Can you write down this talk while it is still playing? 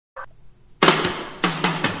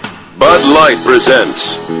Bud Light presents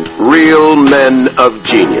Real Men of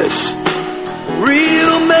Genius.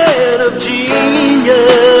 Real men of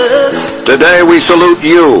genius. Today we salute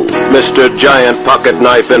you, Mr. Giant Pocket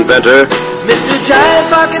Knife Inventor. Mr. Giant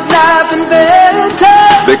Pocket Knife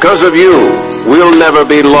Inventor. Because of you, we'll never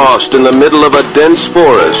be lost in the middle of a dense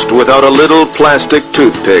forest without a little plastic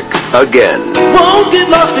toothpick again. Won't get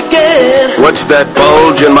lost again. What's that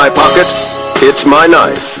bulge in my pocket? It's my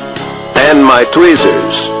knife, and my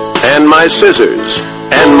tweezers, and my scissors,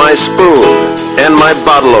 and my spoon, and my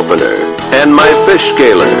bottle opener, and my fish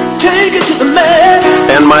scaler. Take it to the max.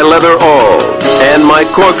 And my leather awl, and my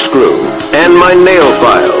corkscrew, and my nail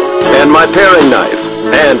file, and my paring knife,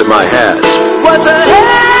 and my hat. What's a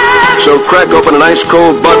hat? So crack open an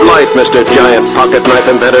ice-cold Bud Light, Mr. Giant Pocket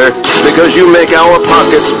Knife Inventor, because you make our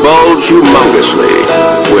pockets bulge humongously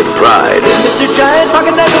with pride. Mr. Giant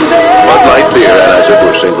Pocket Knife Inventor. Bud Light beer,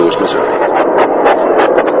 Anheuser-Busch, St. Louis, Missouri.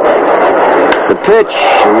 The pitch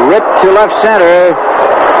ripped to left center,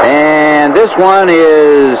 and this one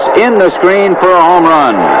is in the screen for a home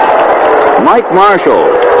run. Mike Marshall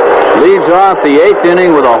leads off the eighth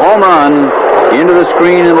inning with a home run into the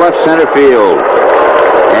screen in left center field.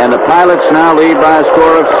 And the Pilots now lead by a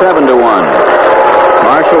score of 7-1.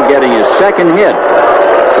 Marshall getting his second hit.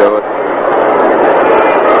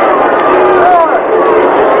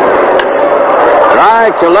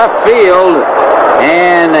 Drive to left field,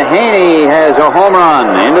 and Haney has a home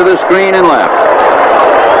run into the screen and left.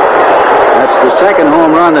 That's the second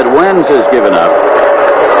home run that Wenz has given up.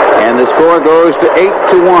 And the score goes to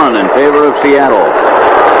 8-1 in favor of Seattle,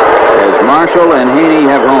 as Marshall and Haney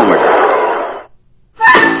have homered.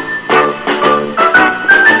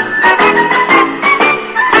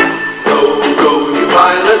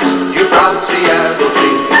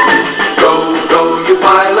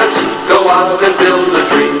 And build a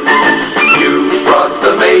dream. You brought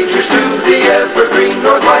the majors to the evergreen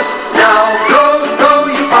Northwest. Now go,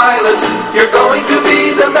 you Pilots, you're going to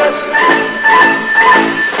be the best.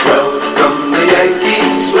 Welcome the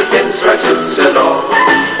Yankees with pinstripes and all.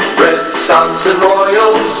 Red Sox and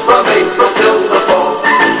Royals from April till the fall.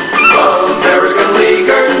 American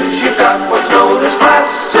Leaguers, you've got what's known as class.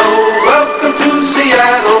 So welcome to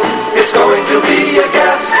Seattle, it's going to be a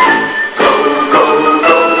gas. Go, go,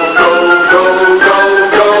 go.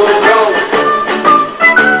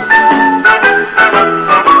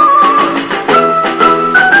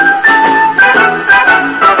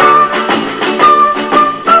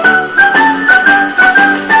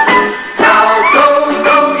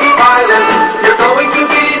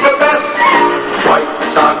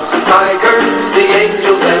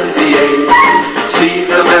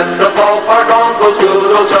 At the ballpark on those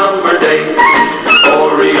good old summer days.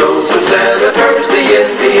 Orioles and Senators, the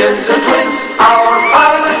Indians and Twins. Our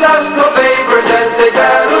Pilots ask no favors as they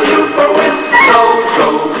battle you for wins. So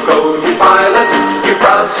go, you Pilots, you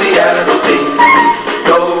proud Seattle team.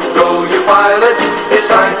 Go, you Pilots, it's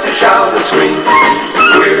time to shout and scream.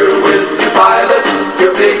 We're with you Pilots,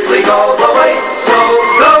 you're big league all the way. So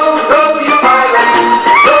go, you Pilots,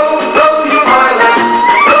 go, you Pilots,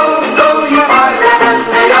 go, you Pilots.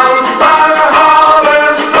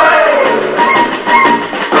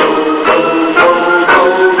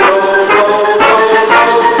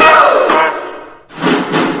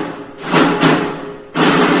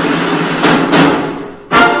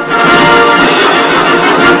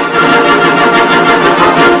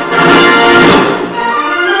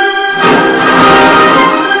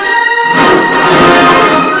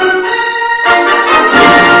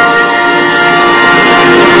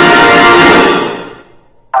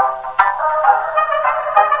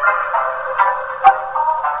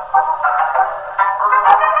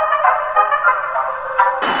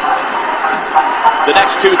 The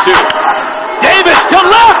next 2-2. Davis to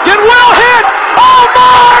left and will hit. Oh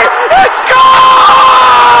my! It's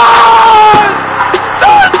gone!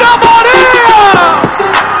 Santa Maria!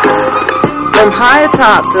 From high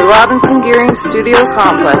atop the Robinson Gearing Studio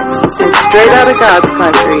Complex and straight out of God's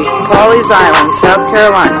country, Pawleys Island, South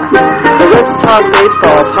Carolina, the Let's Talk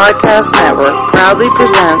Baseball Podcast Network proudly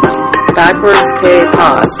presents Backwards K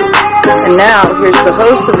Pod. And now, here's the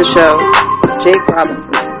host of the show, Jake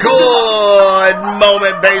Robinson. Good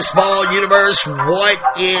moment, baseball universe. What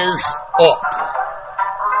is up?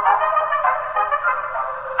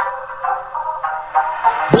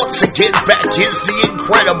 Once again, back is the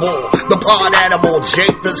incredible, the pod animal,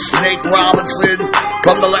 Jake the Snake Robinson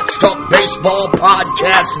from the Let's Talk Baseball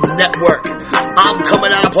Podcast Network. I'm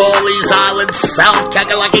coming out of Pawleys Island, South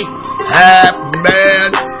Kakalaki, half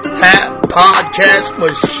man, half podcast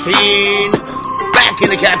machine. Back in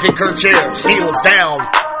the Captain Kirk chair, heels down,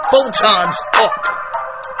 photons up.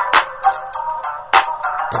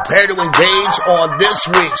 Prepare to engage on this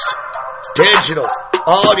week's digital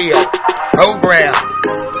audio program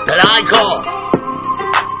that I call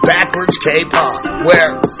Backwards K-Pop,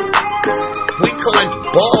 where we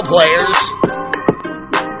collect ball players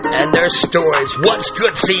and their stories. What's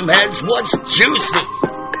good, seamheads? What's juicy?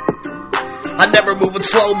 I never move in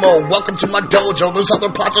slow-mo. Welcome to my dojo. Those other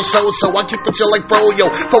parts are so-so. I keep the chill like bro-yo.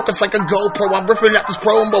 Focus like a GoPro. I'm ripping at this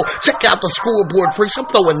promo. Check out the scoreboard freaks. I'm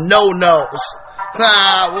throwing no-nos.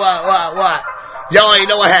 What? Y'all ain't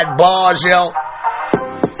know I had bars, yo.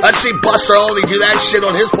 Let's see Buster Only do that shit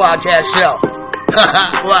on his podcast show.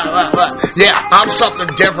 What? Yeah, I'm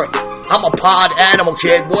something different. I'm a pod animal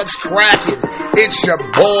kid. What's cracking? It's your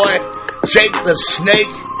boy, Jake the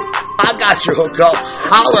Snake. I got your hook up.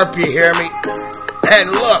 Holler if you hear me.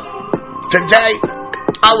 And look, today,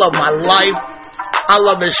 I love my life. I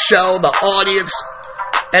love this show, the audience.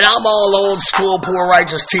 And I'm all old school, poor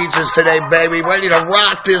righteous teachers today, baby. Ready to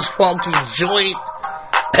rock this funky joint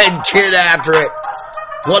and get after it.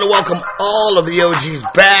 Want to welcome all of the OGs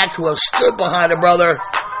back who have stood behind a brother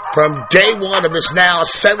from day one of this now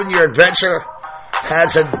 7-year adventure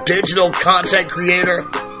as a digital content creator,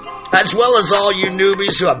 as well as all you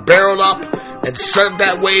newbies who have barreled up and surfed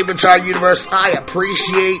that wave into our universe. I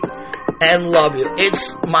appreciate and love you.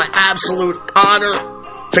 It's my absolute honor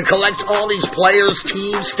to collect all these players,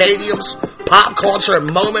 teams, stadiums, pop culture,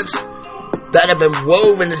 and moments that have been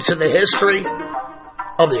woven into the history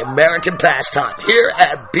of the American pastime here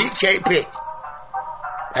at BKP.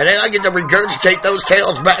 And then I get to regurgitate those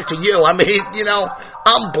tales back to you. I mean,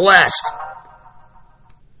 I'm blessed.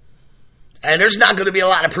 And there's not going to be a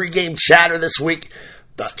lot of pregame chatter this week.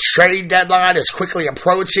 The trade deadline is quickly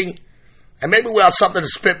approaching. And maybe we'll have something to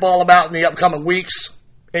spitball about in the upcoming weeks.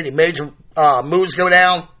 Any major moves go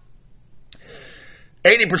down.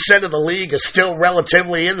 80% of the league is still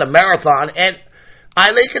relatively in the marathon. And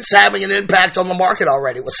I think it's having an impact on the market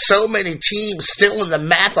already. With so many teams still in the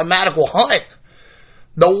mathematical hunt,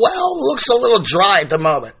 the well looks a little dry at the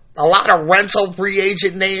moment. A lot of rental free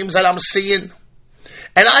agent names that I'm seeing.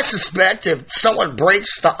 And I suspect if someone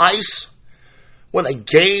breaks the ice with a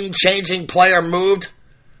game-changing player moved,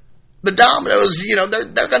 the dominoes,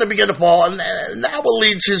 they're going to begin to fall, and that will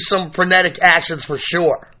lead to some frenetic actions for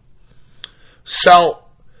sure. So,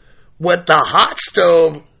 with the hot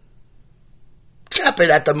stove tepid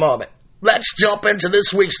at the moment, let's jump into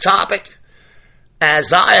this week's topic,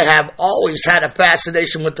 as I have always had a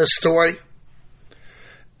fascination with this story.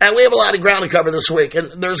 And we have a lot of ground to cover this week,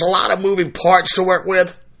 and there's a lot of moving parts to work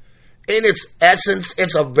with. In its essence,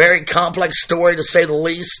 it's a very complex story, to say the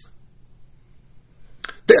least.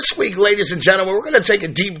 This week, ladies and gentlemen, we're going to take a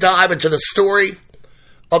deep dive into the story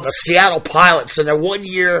of the Seattle Pilots and their 1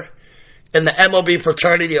 year in the MLB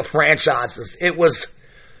fraternity of franchises. It was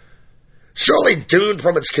surely doomed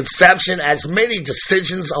from its conception, as many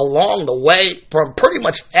decisions along the way from pretty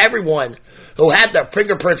much everyone who had their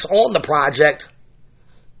fingerprints on the project,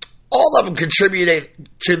 all of them contributed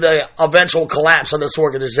to the eventual collapse of this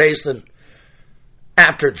organization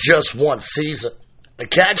after just one season. The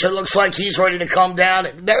catcher looks like he's ready to come down.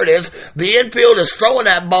 There it is. The infield is throwing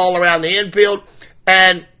that ball around the infield.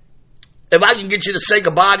 And if I can get you to say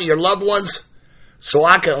goodbye to your loved ones so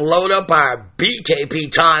I can load up our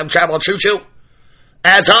BKP time travel choo-choo,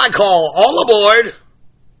 as I call all aboard.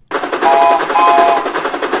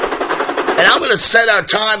 And I'm going to set our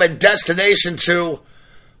time and destination to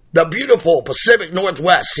the beautiful Pacific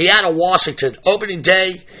Northwest, Seattle, Washington, opening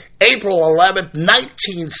day, April 11th,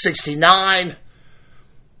 1969,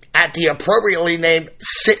 at the appropriately named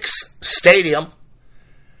Six Stadium,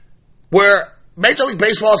 where Major League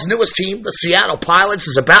Baseball's newest team, the Seattle Pilots,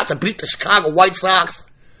 is about to beat the Chicago White Sox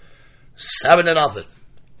 7-0.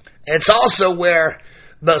 It's also where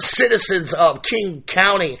the citizens of King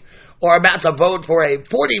County are about to vote for a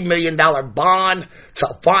 $40 million bond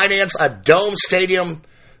to finance a dome stadium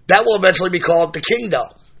that will eventually be called the Kingdom.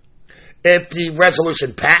 If the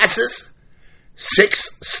resolution passes, Six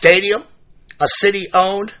Stadium, a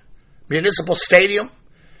city-owned municipal stadium,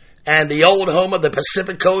 and the old home of the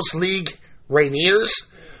Pacific Coast League Rainiers,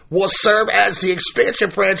 will serve as the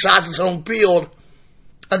expansion franchise's home field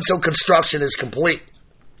until construction is complete.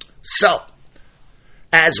 So,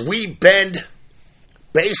 as we bend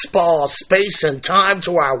baseball, space, and time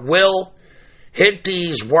to our will, hit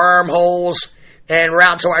these wormholes, and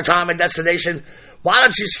route to our time and destination, why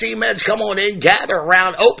don't you Seameds come on in, gather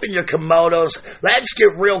around, open your kimonos, let's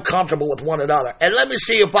get real comfortable with one another. And let me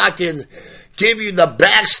see if I can give you the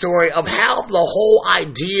backstory of how the whole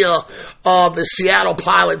idea of the Seattle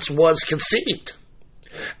Pilots was conceived.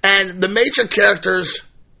 And the major characters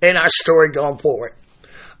in our story going forward.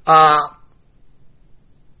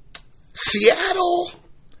 Seattle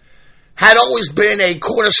had always been a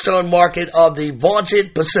cornerstone market of the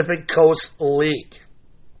vaunted Pacific Coast League.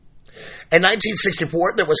 In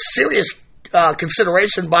 1964, there was serious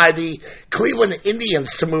consideration by the Cleveland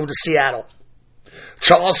Indians to move to Seattle.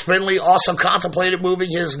 Charles Finley also contemplated moving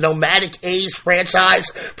his nomadic A's franchise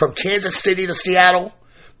from Kansas City to Seattle,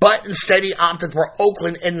 but instead he opted for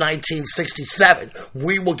Oakland in 1967.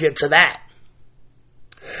 We will get to that.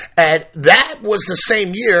 And that was the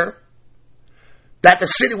same year that the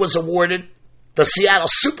city was awarded the Seattle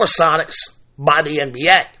Supersonics by the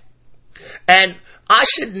NBA. And I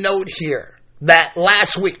should note here that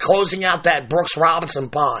last week, closing out that Brooks Robinson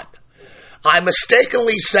pod, I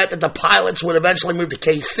mistakenly said that the Pilots would eventually move to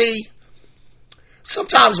KC.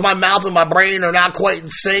 Sometimes my mouth and my brain are not quite in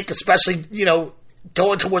sync, especially,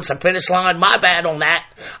 going towards the finish line. My bad on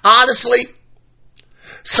that. Honestly,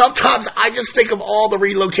 sometimes I just think of all the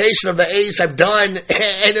relocation of the A's have done,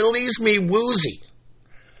 and it leaves me woozy.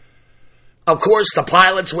 Of course, the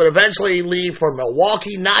Pilots would eventually leave for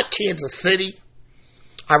Milwaukee, not Kansas City.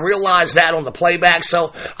 I realized that on the playback,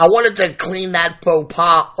 so I wanted to clean that faux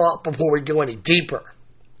pas up before we go any deeper.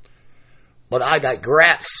 But I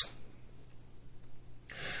digress.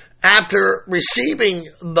 After receiving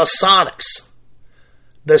the Sonics,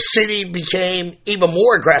 the city became even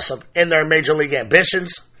more aggressive in their major league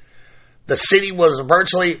ambitions. The city was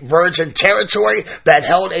virtually virgin territory that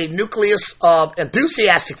held a nucleus of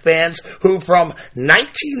enthusiastic fans who from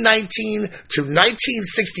 1919 to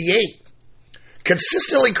 1968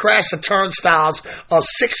 consistently crashed the turnstiles of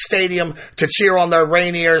Sick's Stadium to cheer on the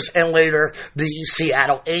Rainiers and later the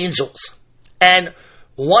Seattle Angels. And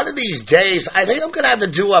one of these days, I think I'm going to have to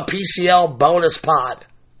do a PCL bonus pod.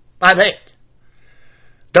 I think.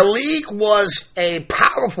 The league was a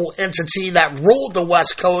powerful entity that ruled the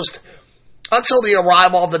West Coast until the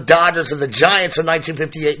arrival of the Dodgers and the Giants in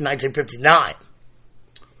 1958 and 1959.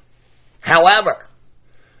 However,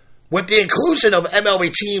 with the inclusion of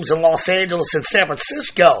MLB teams in Los Angeles and San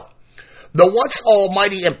Francisco, the once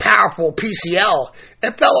almighty and powerful PCL,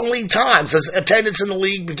 it fell on lean times as attendance in the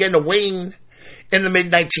league began to wane in the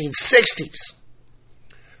mid-1960s.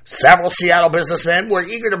 Several Seattle businessmen were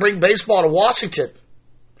eager to bring baseball to Washington.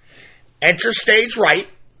 Enter stage right,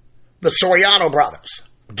 the Soriano brothers,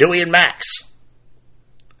 Dewey and Max.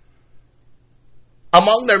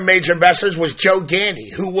 Among their major investors was Joe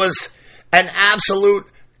Gandy, who was an absolute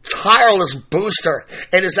tireless booster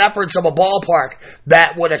in his efforts of a ballpark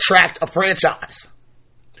that would attract a franchise.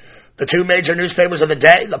 The two major newspapers of the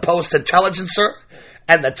day, the Post-Intelligencer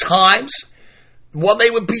and the Times, well, they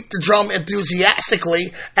would beat the drum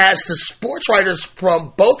enthusiastically as the sports writers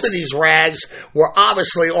from both of these rags were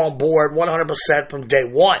obviously on board 100% from day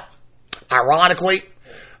one. Ironically,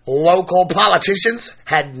 local politicians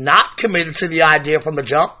had not committed to the idea from the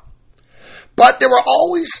jump, but there were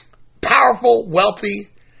always powerful, wealthy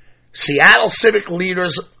Seattle civic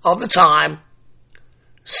leaders of the time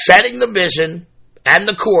setting the vision and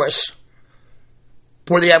the course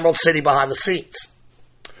for the Emerald City behind the scenes.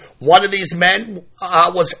 One of these men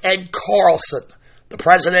was Ed Carlson, the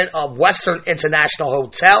president of Western International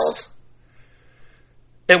Hotels.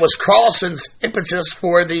 It was Carlson's impetus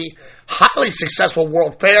for the highly successful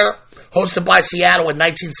World Fair hosted by Seattle in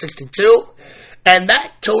 1962, and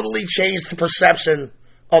that totally changed the perception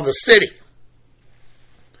of the city.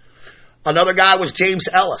 Another guy was James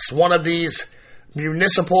Ellis, one of these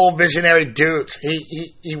municipal visionary dudes.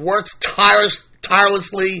 He worked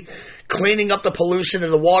tirelessly cleaning up the pollution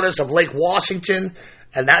in the waters of Lake Washington,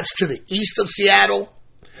 and that's to the east of Seattle.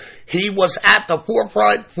 He was at the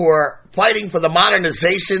forefront for fighting for the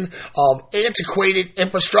modernization of antiquated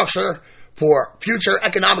infrastructure for future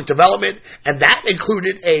economic development, and that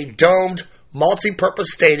included a domed,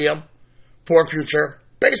 multi-purpose stadium for a future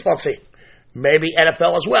baseball team, maybe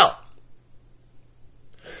NFL as well.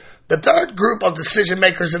 The third group of decision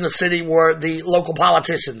makers in the city were the local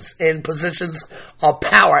politicians in positions of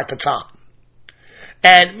power at the time.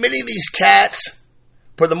 And many of these cats,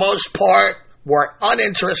 for the most part, were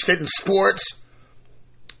uninterested in sports,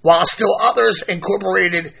 while still others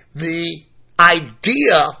incorporated the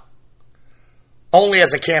idea only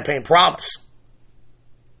as a campaign promise.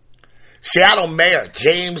 Seattle Mayor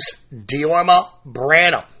James Diorma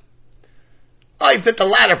Branham. Oh, he fit the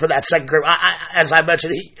latter for that second group. As I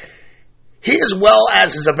mentioned, he, as well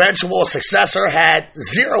as his eventual successor, had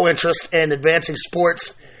zero interest in advancing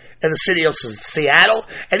sports in the city of Seattle,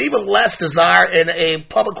 and even less desire in a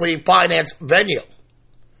publicly financed venue.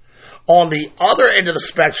 On the other end of the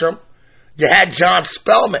spectrum, you had John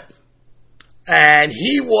Spellman, and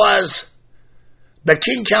he was the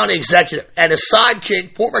King County executive, and his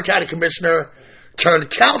sidekick, former county commissioner turned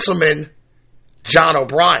councilman John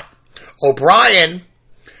O'Brien. O'Brien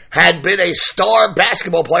had been a star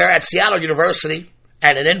basketball player at Seattle University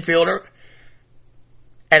and an infielder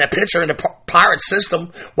and a pitcher in the Pirate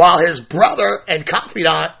system, while his brother and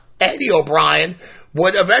confidant, Eddie O'Brien,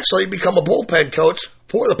 would eventually become a bullpen coach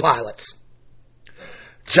for the Pilots.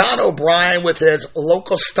 John O'Brien, with his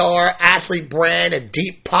local star, athlete brand, and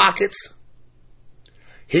deep pockets,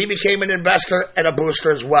 he became an investor and a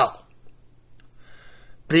booster as well.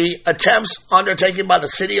 The attempts undertaken by the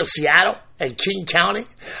city of Seattle and King County,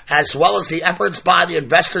 as well as the efforts by the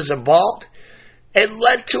investors involved, it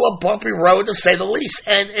led to a bumpy road, to say the least,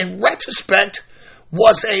 and in retrospect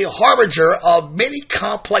was a harbinger of many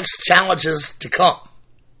complex challenges to come.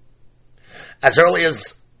 As early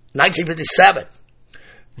as 1957,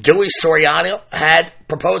 Dewey Soriano had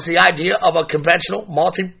proposed the idea of a conventional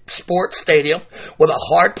multi-sport stadium with a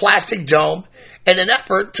hard plastic dome in an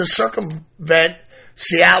effort to circumvent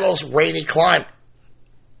Seattle's rainy climate.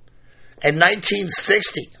 In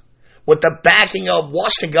 1960, with the backing of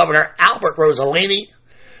Washington Governor Albert Rossellini,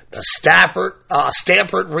 the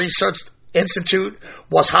Stanford Research Institute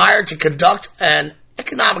was hired to conduct an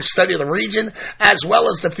economic study of the region, as well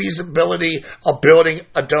as the feasibility of building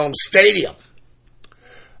a dome stadium.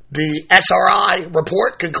 The SRI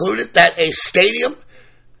report concluded that a stadium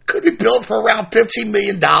could be built for around $15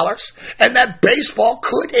 million, and that baseball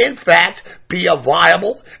could, in fact, be a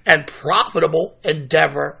viable and profitable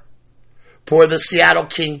endeavor for the Seattle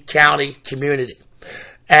King County community.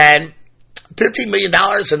 And $15 million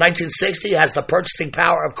in 1960 has the purchasing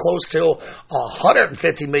power of close to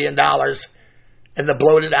 $150 million in the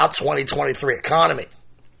bloated out 2023 economy.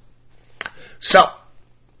 So,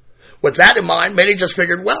 with that in mind, many just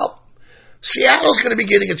figured, well, Seattle's going to be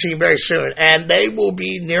getting a team very soon, and they will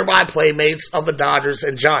be nearby playmates of the Dodgers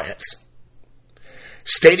and Giants.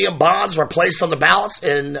 Stadium bonds were placed on the ballots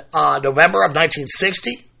in November of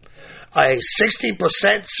 1960. A 60%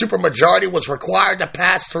 supermajority was required to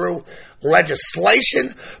pass through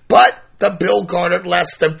legislation, but the bill garnered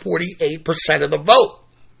less than 48% of the vote.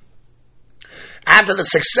 After the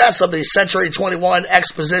success of the Century 21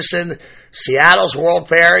 Exposition, Seattle's World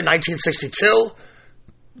Fair in 1962,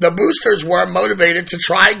 the boosters were motivated to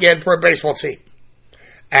try again for a baseball team.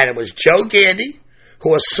 And it was Joe Gandy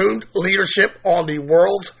who assumed leadership on the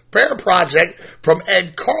World's Fair project from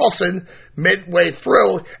Ed Carlson midway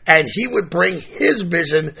through, and he would bring his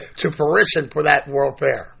vision to fruition for that World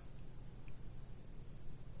Fair.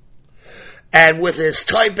 And with his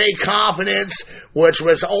Type A confidence, which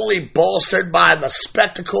was only bolstered by the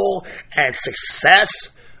spectacle and success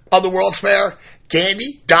of the World's Fair,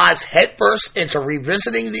 Gandy dives headfirst into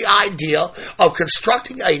revisiting the idea of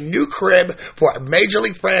constructing a new crib for a Major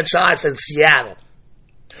League franchise in Seattle.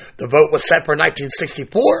 The vote was set for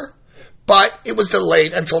 1964, but it was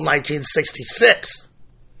delayed until 1966.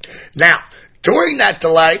 Now, during that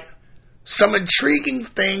delay, some intriguing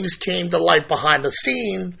things came to light behind the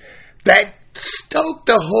scene that stoked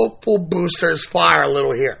the hopeful boosters' fire a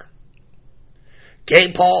little here.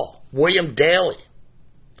 Gabe Paul, William Daley,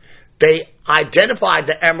 they identified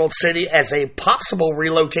the Emerald City as a possible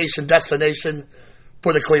relocation destination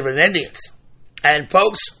for the Cleveland Indians. And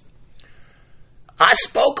folks, I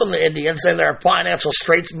spoke on the Indians and their financial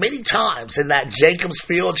straits many times in that Jacobs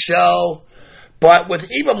Field show, but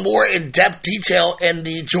with even more in-depth detail in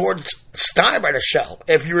the George Steinbrenner show.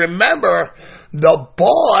 If you remember, the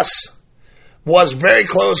boss was very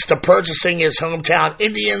close to purchasing his hometown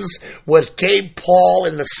Indians, with Gabe Paul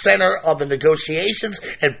in the center of the negotiations.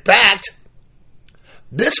 In fact,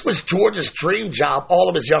 this was George's dream job all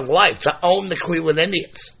of his young life, to own the Cleveland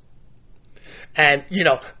Indians. And,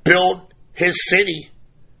 build his city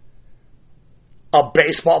a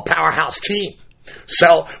baseball powerhouse team.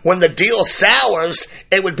 So when the deal sours,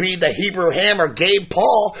 it would be the Hebrew Hammer, Gabe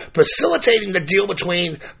Paul, facilitating the deal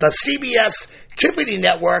between the CBS Tiffany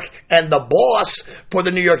Network and the boss for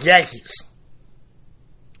the New York Yankees.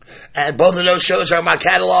 And both of those shows are in my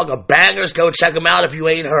catalog of bangers. Go check them out if you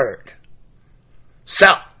ain't heard.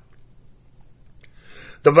 So,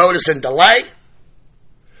 the vote is in delay.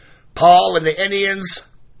 Paul and the Indians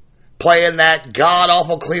playing that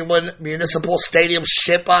god-awful Cleveland Municipal Stadium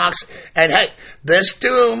shitbox. And hey, this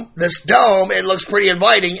dome, it looks pretty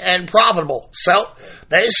inviting and profitable. So,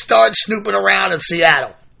 they start snooping around in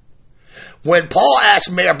Seattle. When Paul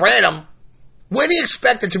asked Mayor Branham when he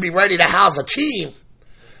expected to be ready to house a team,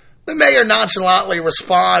 the mayor nonchalantly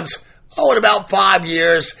responds, in about 5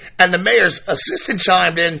 years, and the mayor's assistant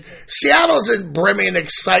chimed in, Seattle's in brimming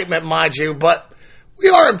excitement, mind you, but we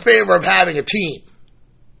are in favor of having a team.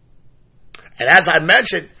 And as I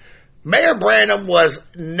mentioned, Mayor Branham was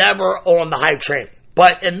never on the hype train.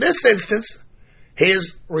 But in this instance,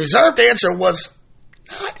 his reserved answer was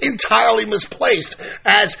not entirely misplaced,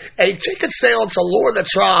 as a ticket sale to lure the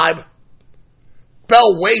tribe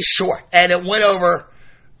fell way short, and it went over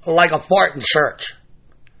like a fart in church.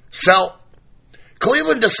 So,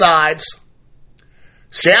 Cleveland decides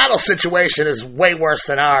Seattle's situation is way worse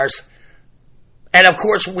than ours. And of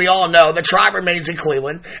course, we all know the tribe remains in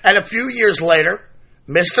Cleveland. And a few years later,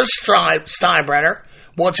 Mr. Steinbrenner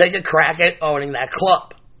will take a crack at owning that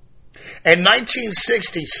club. In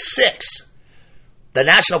 1966, the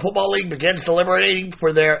National Football League begins deliberating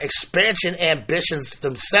for their expansion ambitions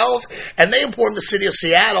themselves, and they informed the city of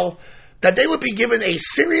Seattle that they would be given a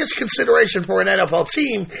serious consideration for an NFL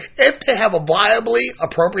team if they have a viably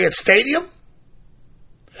appropriate stadium.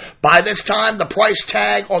 By this time, the price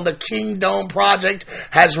tag on the King Dome project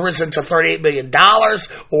has risen to $38 million,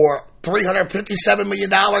 or $357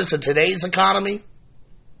 million in today's economy.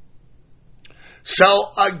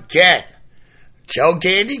 So again, Joe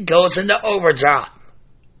Gandy goes into overdrive,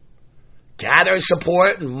 gathering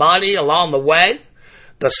support and money along the way.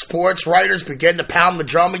 The sports writers begin to pound the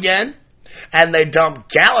drum again, and they dump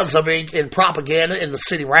gallons of ink in propaganda in the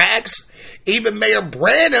city rags. Even Mayor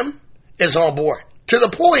Branham is on board, to the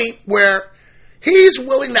point where he's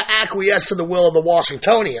willing to acquiesce to the will of the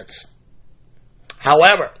Washingtonians.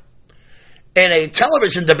 However, in a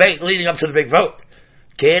television debate leading up to the big vote,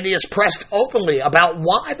 Gandy is pressed openly about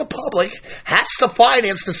why the public has to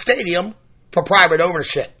finance the stadium for private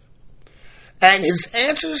ownership. And his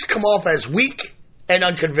answers come off as weak and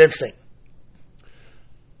unconvincing.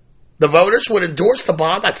 The voters would endorse the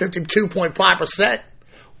bond by 52.5%,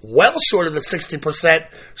 well short of the 60%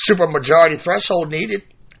 supermajority threshold needed.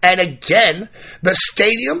 And again, the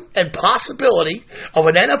stadium and possibility of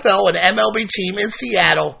an NFL and MLB team in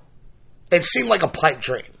Seattle, it seemed like a pipe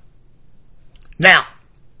dream. Now,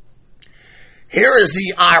 here is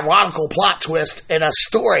the ironical plot twist in a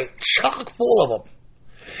story chock full of them.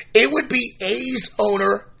 It would be A's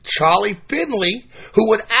owner Charlie Finley who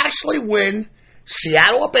would actually win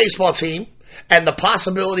Seattle a baseball team and the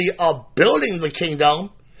possibility of building the Kingdom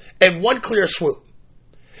in one clear swoop.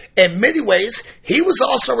 In many ways, he was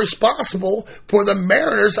also responsible for the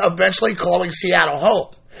Mariners eventually calling Seattle home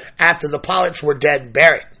after the pilots were dead and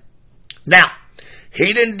buried. Now,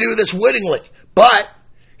 he didn't do this wittingly, but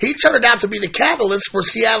he turned out to be the catalyst for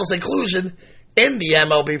Seattle's inclusion in the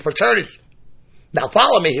MLB fraternity. Now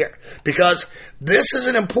follow me here, because this is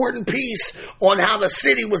an important piece on how the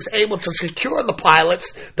city was able to secure the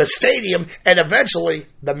pilots, the stadium, and eventually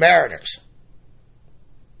the Mariners.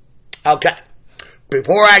 Okay,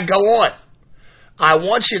 before I go on, I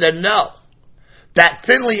want you to know that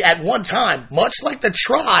Finley at one time, much like the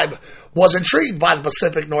tribe, was intrigued by the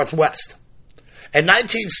Pacific Northwest. In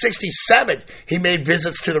 1967, he made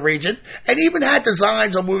visits to the region and even had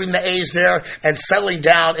designs of moving the A's there and settling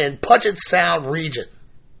down in Puget Sound region.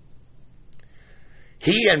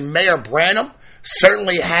 He and Mayor Branham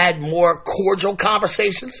certainly had more cordial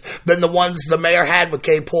conversations than the ones the mayor had with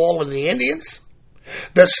K. Paul and the Indians.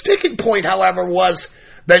 The sticking point, however, was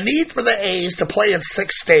the need for the A's to play in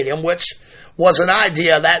Sick's Stadium, which was an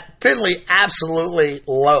idea that Finley absolutely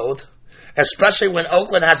loathed, especially when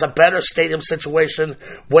Oakland has a better stadium situation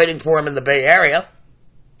waiting for him in the Bay Area.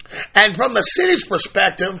 And from the city's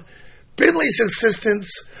perspective, Finley's insistence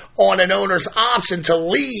on an owner's option to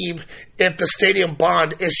leave if the stadium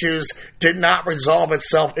bond issues did not resolve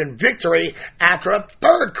itself in victory after a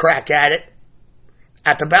third crack at it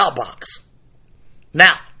at the ballot box.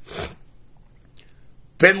 Now,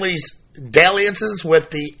 Finley's dalliances with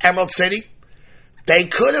the Emerald City, they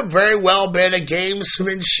could have very well been a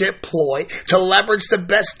gamesmanship ploy to leverage the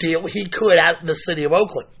best deal he could out of the city of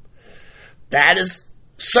Oakland. That is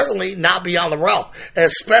certainly not beyond the realm,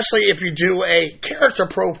 especially if you do a character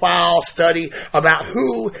profile study about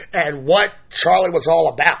who and what Charlie was all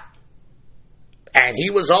about. And he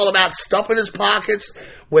was all about stuffing his pockets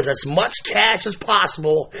with as much cash as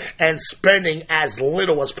possible and spending as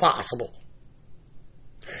little as possible.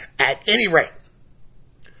 At any rate,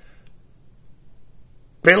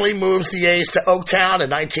 Finley moves the A's to Oaktown in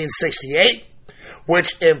 1968,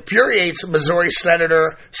 which infuriates Missouri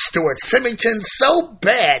Senator Stuart Symington so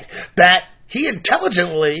bad that he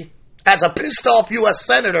intelligently, as a pissed-off U.S.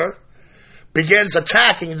 Senator, begins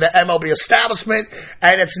attacking the MLB establishment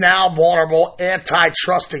and its now vulnerable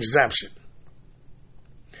antitrust exemption.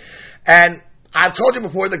 And I've told you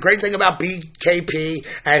before, the great thing about BKP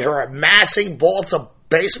and her amassing vaults of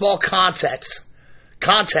baseball content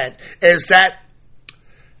is that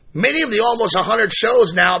many of the almost 100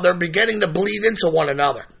 shows now, they're beginning to bleed into one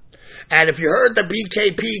another. And if you heard the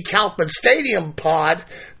BKP Kaufman Stadium pod,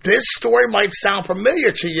 this story might sound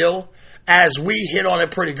familiar to you, as we hit on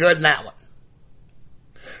it pretty good in that one.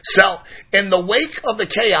 So, in the wake of the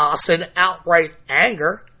chaos and outright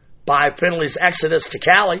anger by Finley's exodus to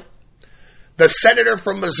Cali, the senator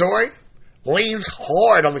from Missouri leans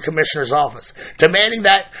hard on the commissioner's office, demanding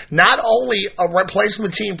that not only a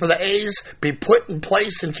replacement team for the A's be put in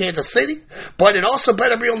place in Kansas City, but it also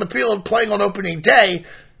better be on the field playing on opening day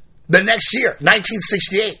the next year,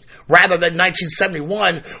 1968, rather than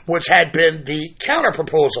 1971, which had been the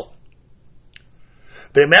counter-proposal.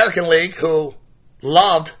 The American League, who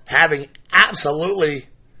loved having absolute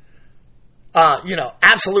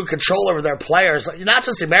control over their players, not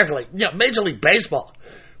just the American League, Major League Baseball,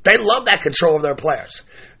 they love that control of their players.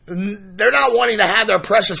 They're not wanting to have their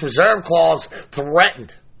precious reserve clause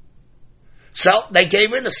threatened. So they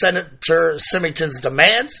gave in to Senator Symington's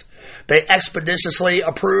demands. They expeditiously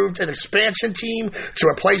approved an expansion team to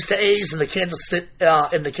replace the A's in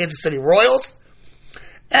the Kansas City Royals.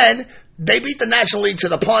 And they beat the National League to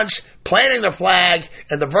the punch, planting their flag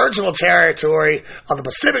in the virginal territory of the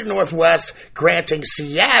Pacific Northwest, granting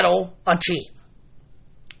Seattle a team.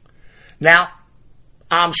 Now,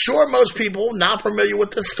 I'm sure most people not familiar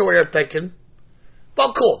with this story are thinking,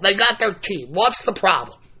 well, cool, they got their team. What's the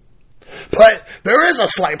problem? But there is a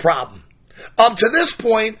slight problem. Up to this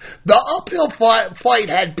point, the uphill fight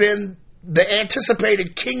had been the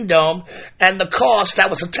anticipated kingdom and the cost that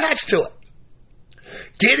was attached to it.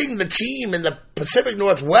 Getting the team in the Pacific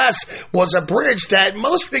Northwest was a bridge that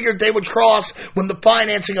most figured they would cross when the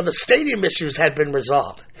financing of the stadium issues had been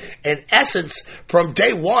resolved. In essence, from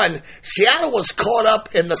day one, Seattle was caught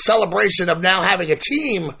up in the celebration of now having a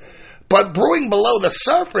team, but brewing below the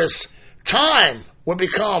surface, time would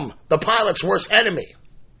become the Pilots' worst enemy,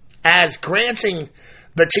 as granting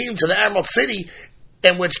the team to the Emerald City,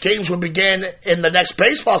 in which games would begin in the next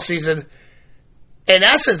baseball season, in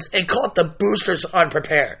essence, it caught the boosters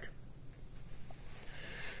unprepared.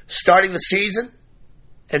 Starting the season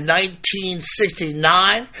in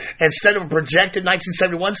 1969, instead of a projected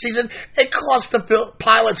 1971 season, it cost the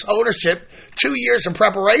Pilots ownership 2 years in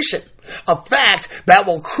preparation, a fact that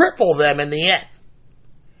will cripple them in the end.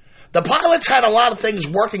 The Pilots had a lot of things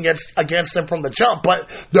working against them from the jump, but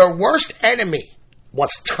their worst enemy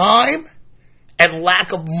was time and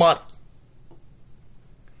lack of money.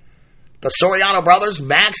 The Soriano brothers,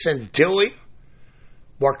 Max and Dewey,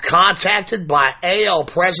 were contacted by AL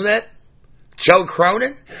president Joe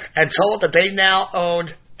Cronin and told that they now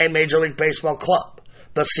owned a Major League Baseball club,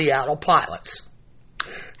 the Seattle Pilots.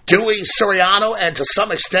 Dewey, Soriano, and to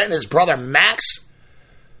some extent his brother Max,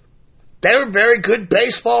 they were very good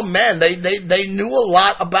baseball men. They knew a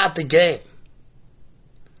lot about the game.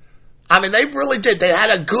 I mean, they really did. They had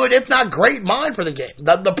a good, if not great, mind for the game.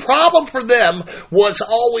 The problem for them was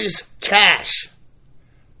always cash.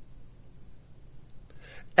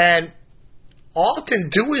 And often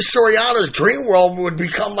Dewey Soriano's dream world would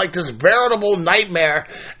become like this veritable nightmare.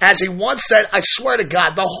 As he once said, I swear to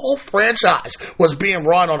God, the whole franchise was being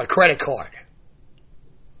run on a credit card.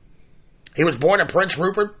 He was born in Prince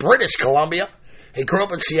Rupert, British Columbia. He grew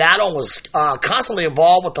up in Seattle and was constantly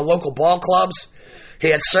involved with the local ball clubs. He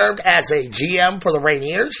had served as a GM for the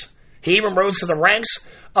Rainiers. He even rose to the ranks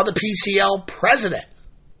of the PCL president.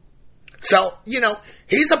 So,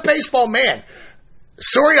 he's a baseball man.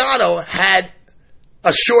 Soriano had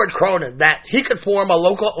assured Cronin that he could form a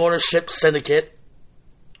local ownership syndicate,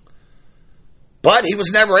 but he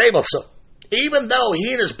was never able to. Even though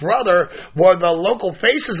he and his brother were the local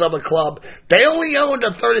faces of the club, they only owned a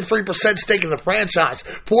 33% stake in the franchise.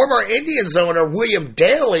 Former Indians owner William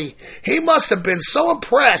Daley, he must have been so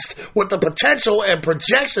impressed with the potential and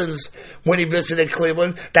projections when he visited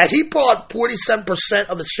Cleveland that he bought 47%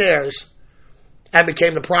 of the shares and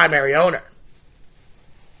became the primary owner.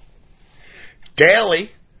 Daley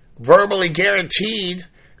verbally guaranteed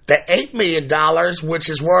the $8 million, which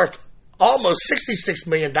is worth almost $66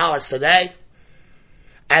 million today.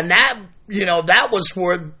 And that was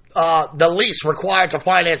for the lease required to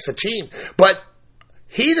finance the team. But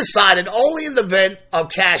he decided only in the event of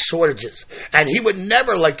cash shortages. And he would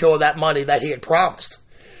never let go of that money that he had promised.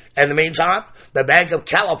 In the meantime, the Bank of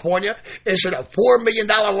California issued a $4 million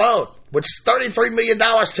loan, which is $33 million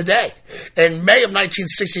today. In May of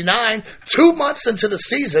 1969, 2 months into the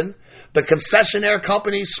season, the concessionaire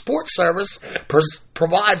company Sports Service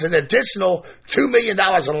provides an additional $2 million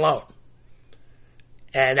in loan.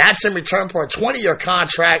 And that's in return for a 20-year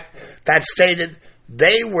contract that stated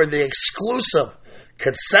they were the exclusive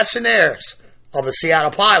concessionaires of the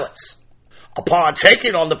Seattle Pilots. Upon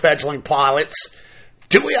taking on the fledgling Pilots,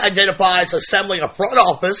 Dewey identifies assembling a front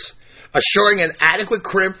office, assuring an adequate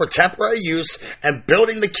crib for temporary use and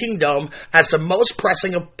building the kingdom as the most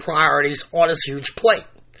pressing of priorities on his huge plate.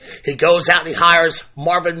 He goes out and he hires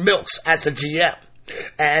Marvin Milks as the GM.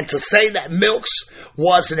 And to say that Milks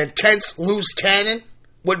was an intense loose cannon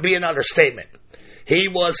would be an understatement. He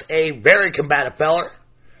was a very combative feller.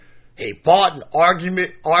 He fought and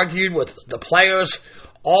argued with the players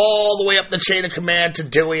all the way up the chain of command to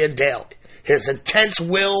Dewey and Daly. His intense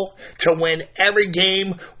will to win every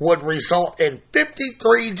game would result in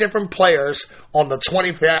 53 different players on the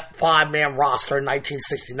 25-man roster in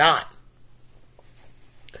 1969.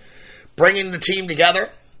 Bringing the team together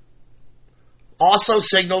also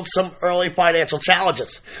signaled some early financial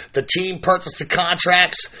challenges. The team purchased the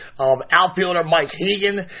contracts of outfielder Mike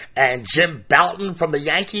Hegan and Jim Bouton from the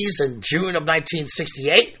Yankees in June of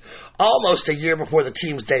 1968, almost a year before the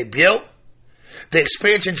team's debut. The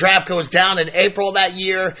expansion draft goes down in April of that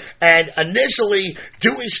year, and initially,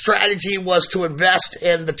 Dewey's strategy was to invest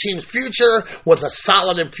in the team's future with a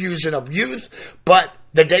solid infusion of youth, but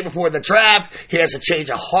the day before the draft, he has a change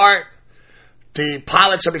of heart. The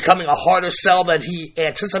Pilots are becoming a harder sell than he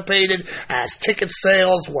anticipated as ticket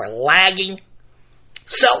sales were lagging.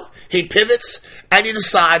 So he pivots and he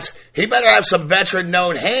decides he better have some veteran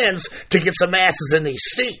known hands to get some asses in these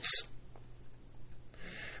seats.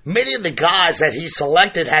 Many of the guys that he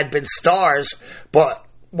selected had been stars, but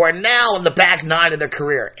were now in the back nine of their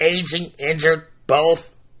career, aging, injured, both.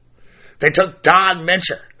 They took Don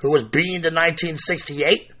Mincher, who was beamed in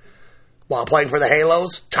 1968, while playing for the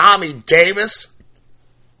Halos. Tommy Davis,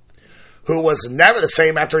 who was never the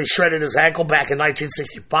same after he shredded his ankle back in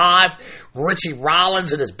 1965. Richie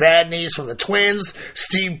Rollins and his bad knees from the Twins.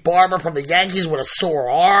 Steve Barber from the Yankees with a sore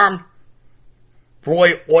arm.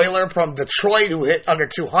 Roy Euler from Detroit, who hit under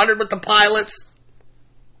 200 with the Pilots.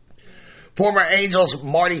 Former Angels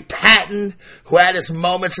Marty Patton, who had his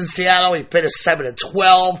moments in Seattle. He finished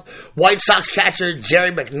 7-12. White Sox catcher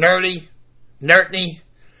Jerry McNerney.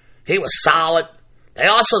 He was solid. They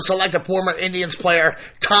also selected former Indians player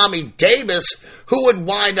Tommy Davis, who would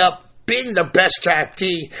wind up being the best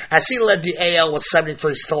draftee as he led the AL with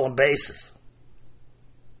 73 stolen bases.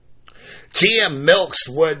 GM Milks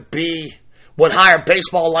would hire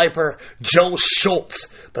baseball lifer Joe Schultz,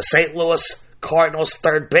 the St. Louis Cardinals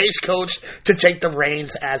third base coach, to take the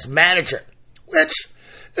reins as manager, which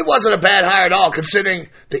it wasn't a bad hire at all, considering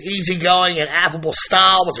the easygoing and affable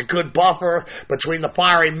style was a good buffer between the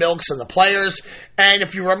fiery Milks and the players. And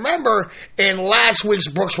if you remember, in last week's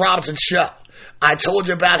Brooks Robinson show, I told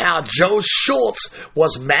you about how Joe Schultz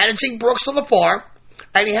was managing Brooks on the farm,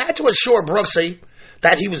 and he had to assure Brooksy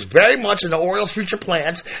that he was very much in the Orioles' future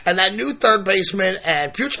plans, and that new third baseman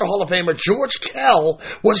and future Hall of Famer George Kell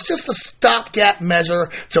was just a stopgap measure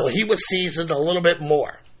till he was seasoned a little bit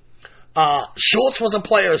more. Schultz was a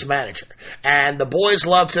player's manager, and the boys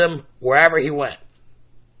loved him wherever he went.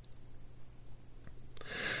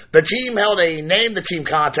 The team held a Name the Team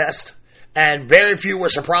contest, and very few were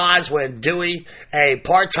surprised when Dewey, a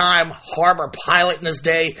part-time harbor pilot in his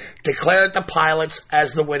day, declared the Pilots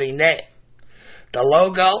as the winning name. The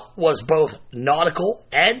logo was both nautical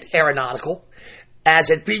and aeronautical, as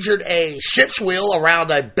it featured a ship's wheel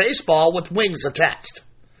around a baseball with wings attached.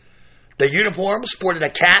 The uniform sported a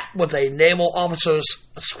cat with a naval officer's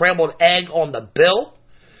scrambled egg on the bill.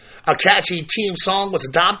 A catchy team song was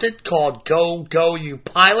adopted called Go, Go, You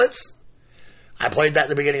Pilots. I played that at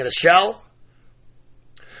the beginning of the show.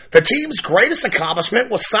 The team's greatest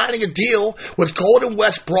accomplishment was signing a deal with Golden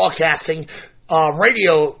West Broadcasting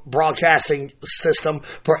radio broadcasting system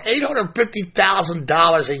for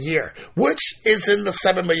 $850,000 a year, which is in the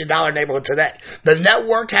 $7 million neighborhood today. The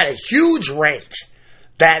network had a huge range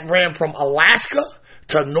that ran from Alaska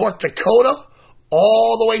to North Dakota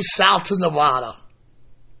all the way south to Nevada.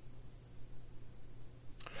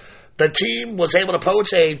 The team was able to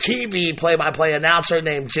poach a TV play-by-play announcer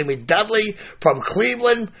named Jimmy Dudley from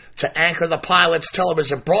Cleveland to anchor the Pilots'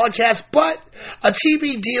 television broadcast, but a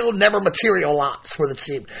TV deal never materialized for the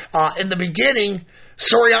team. In the beginning,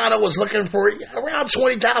 Soriano was looking for around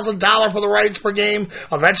 $20,000 for the rights per game.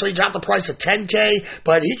 Eventually dropped the price to $10,000,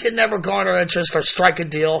 but he could never garner interest or strike a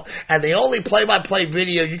deal. And the only play-by-play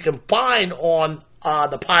video you can find on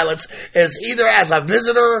the Pilots is either as a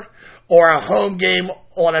visitor or a home game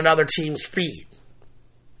on another team's feed.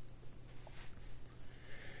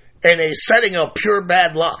 In a setting of pure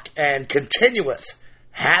bad luck and continuous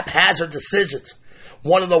haphazard decisions,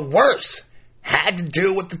 one of the worst had to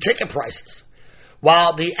do with the ticket prices.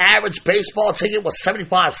 While the average baseball ticket was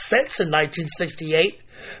 75 cents in 1968,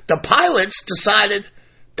 the Pilots decided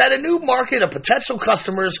that a new market of potential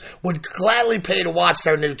customers would gladly pay to watch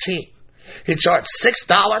their new team. He charged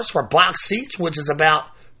 $6 for box seats, which is about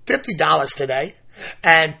 $50 today,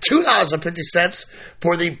 and $2.50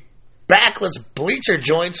 for the backless bleacher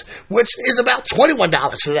joints, which is about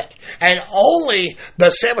 $21 today. And only the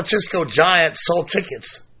San Francisco Giants sold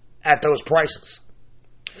tickets at those prices.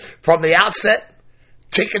 From the outset,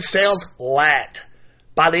 ticket sales lagged.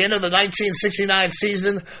 By the end of the 1969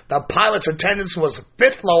 season, the Pilots' attendance was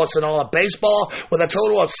fifth lowest in all of baseball, with a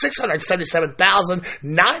total of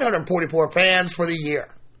 677,944 fans for the year.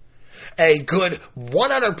 A good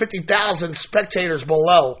 150,000 spectators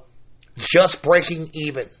below, just breaking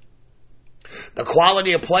even. The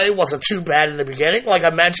quality of play wasn't too bad in the beginning, like I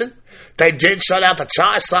mentioned. They did shut out the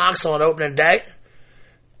Chi Sox on opening day.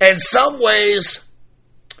 In some ways,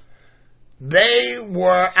 they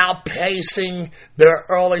were outpacing their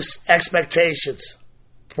early expectations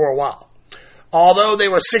for a while. Although they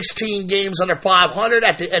were 16 games under 500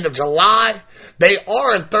 at the end of July, they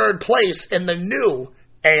are in third place in the new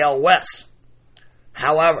AL West.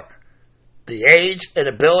 However, the age and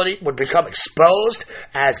ability would become exposed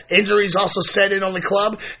as injuries also set in on the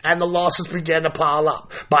club and the losses began to pile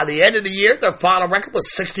up. By the end of the year, their final record was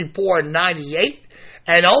 64-98.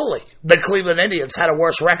 And only the Cleveland Indians had a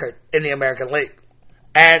worse record in the American League.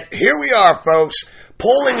 And here we are, folks,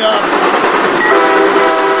 pulling up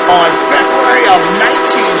on February of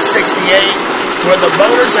 1968, where the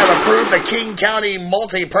voters have approved the King County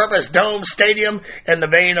Multi-Purpose Dome Stadium in the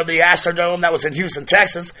vein of the Astrodome that was in Houston,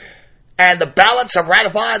 Texas. And the ballots have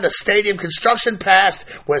ratified the stadium construction passed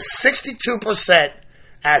with 62%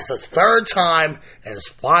 as the third time is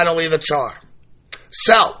finally the charm.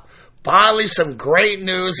 So, finally, some great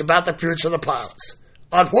news about the future of the Pilots.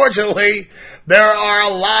 Unfortunately, there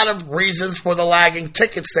are a lot of reasons for the lagging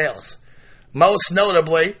ticket sales. Most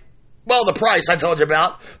notably, well, the price I told you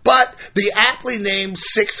about, but the aptly named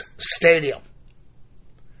Six Stadium.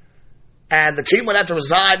 And the team would have to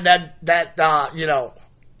reside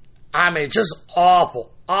just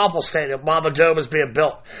awful stadium while the Dome is being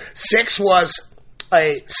built. Six was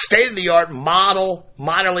a state-of-the-art model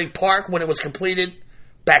minor league park when it was completed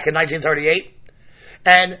back in 1938,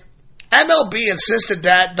 and MLB insisted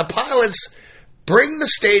that the Pilots bring the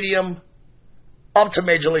stadium up to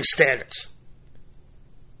Major League standards.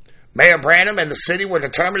 Mayor Branham and the city were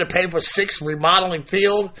determined to pay for Six remodeling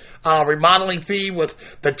fee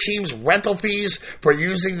with the team's rental fees for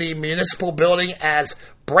using the municipal building, as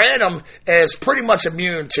Branham is pretty much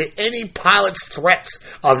immune to any Pilots' threats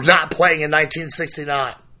of not playing in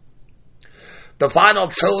 1969. The final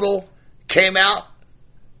total came out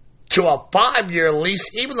to a 5-year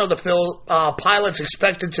lease, even though the Pilots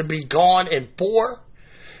expected to be gone in 4,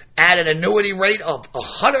 at an annuity rate of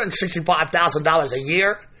 $165,000 a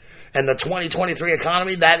year. In the 2023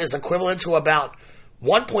 economy, that is equivalent to about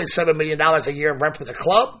 $1.7 million a year in rent for the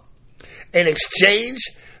club. In exchange,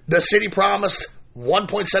 the city promised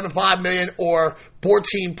 $1.75 million or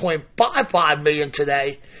 $14.55 million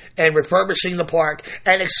today in refurbishing the park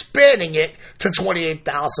and expanding it to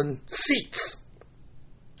 28,000 seats.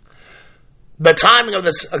 The timing of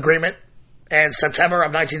this agreement in September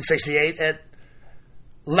of 1968, it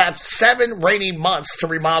left 7 rainy months to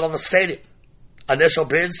remodel the stadium. Initial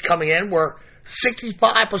bids coming in were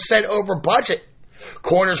 65% over budget.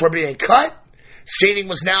 Corners were being cut. Seating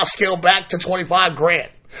was now scaled back to $25,000.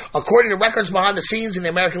 According to records behind the scenes in the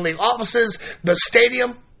American League offices, the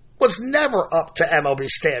stadium was never up to MLB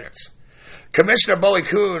standards. Commissioner Bowie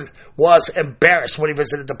Kuhn was embarrassed when he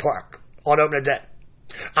visited the park on opening day.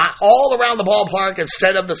 All around the ballpark,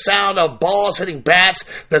 instead of the sound of balls hitting bats,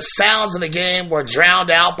 the sounds of the game were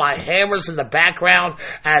drowned out by hammers in the background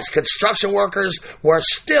as construction workers were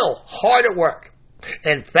still hard at work.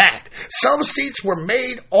 In fact, some seats were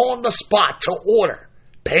made on the spot to order,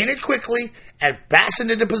 painted quickly, and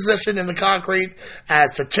fastened into position in the concrete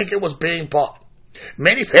as the ticket was being bought.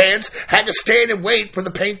 Many fans had to stand and wait for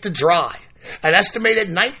the paint to dry. An estimated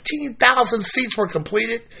 19,000 seats were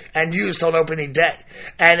completed and used on opening day,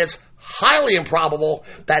 and it's highly improbable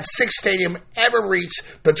that Six Stadium ever reached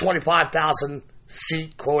the 25,000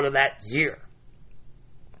 seat quota that year.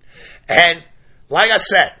 And like I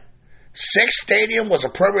said, Six Stadium was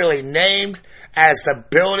appropriately named as the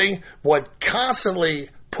building would constantly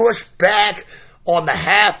push back on the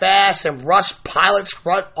half-assed and rushed Pilots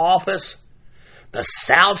front office. The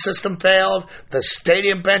sound system failed, the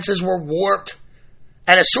stadium benches were warped,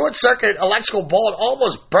 and a short-circuit electrical bolt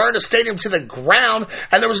almost burned the stadium to the ground,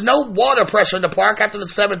 and there was no water pressure in the park after the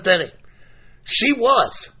 7th inning. She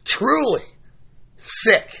was truly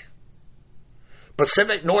sick.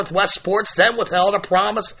 Pacific Northwest Sports then withheld a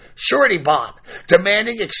promised surety bond,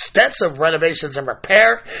 demanding extensive renovations and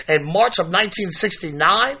repair. In March of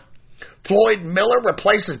 1969, Floyd Miller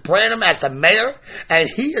replaces Branham as the mayor, and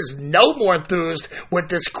he is no more enthused with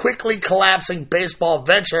this quickly collapsing baseball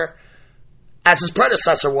venture as his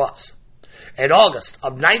predecessor was. In August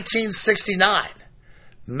of 1969,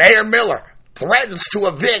 Mayor Miller threatens to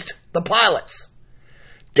evict the pilots.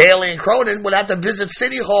 Daly and Cronin would have to visit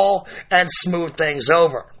City Hall and smooth things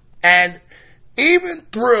over. And even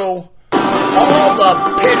through all the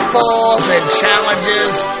pitfalls and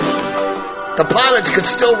challenges, the pilots could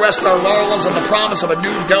still rest their laurels on the promise of a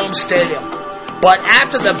new dome stadium. But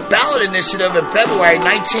after the ballot initiative in February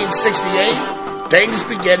 1968, things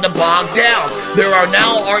begin to bog down. There are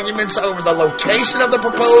now arguments over the location of the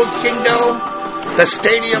proposed Kingdome. The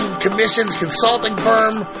Stadium Commission's consulting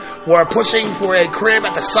firm were pushing for a crib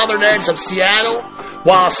at the southern edge of Seattle,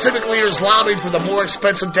 while civic leaders lobbied for the more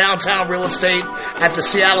expensive downtown real estate at the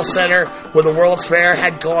Seattle Center, where the World's Fair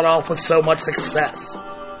had gone off with so much success.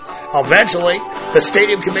 Eventually, the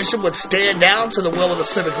Stadium Commission would stand down to the will of the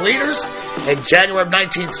civic leaders. In January of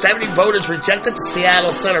 1970, voters rejected the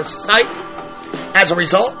Seattle Center site. As a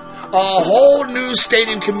result, a whole new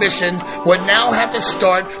Stadium Commission would now have to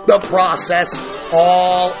start the process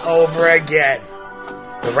all over again.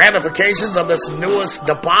 The ramifications of this newest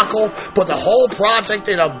debacle put the whole project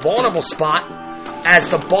in a vulnerable spot, as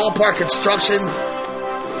the ballpark construction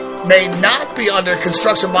may not be under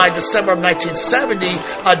construction by December of 1970,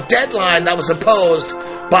 a deadline that was imposed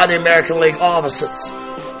by the American League offices.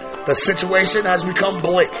 The situation has become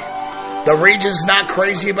bleak. The region's not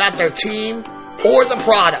crazy about their team or the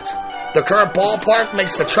product. The current ballpark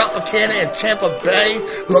makes the Tropicana in Tampa Bay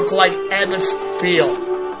look like Ebbets Field.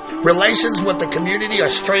 Relations with the community are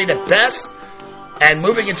strained at best, and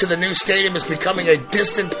moving into the new stadium is becoming a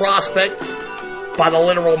distant prospect by the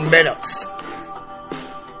literal minutes.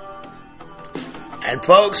 And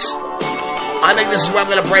folks, I think this is where I'm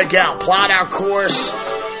going to break out. Plot our course,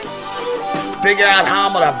 figure out how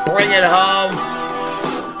I'm going to bring it home.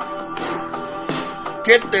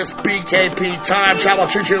 Get this BKP time travel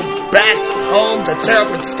choo-choo back home to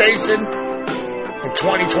Terrapin Station in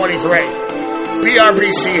 2023.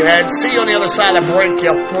 BRBC heads. See you on the other side of the break,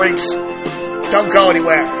 you freaks. Don't go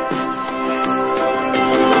anywhere.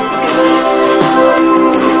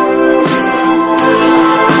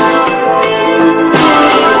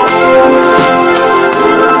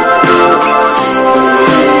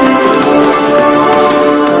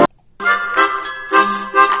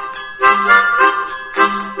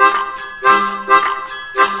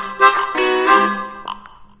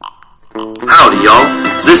 Howdy, y'all.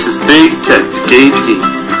 This is Big Tex Gage Geek,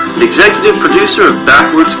 executive producer of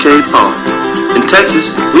Backwoods K Pod. In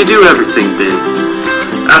Texas, we do everything big.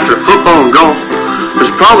 After football and golf,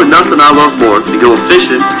 there's probably nothing I love more than going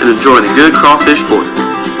fishing and enjoying a good crawfish boil.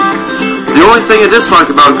 The only thing I dislike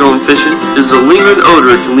about going fishing is the lingering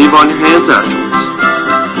odor it can leave on your hands afterwards.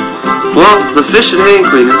 Well, the Fish and Hand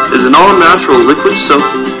Cleaner is an all-natural liquid soap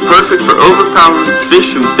perfect for overpowering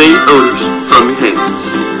fish and bait odors from your hands.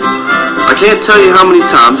 I can't tell you how many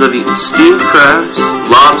times I've eaten steamed crabs,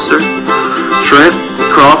 lobster, shrimp,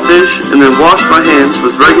 crawfish, and then washed my hands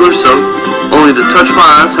with regular soap, only to touch my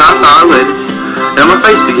eyes half hour later, and my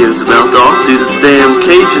face begins to melt off due to the damn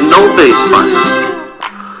Cajun Old Bay spice.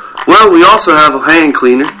 Well, we also have a hand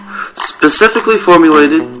cleaner, specifically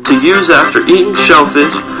formulated to use after eating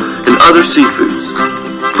shellfish and other seafoods.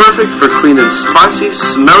 Perfect for cleaning spicy,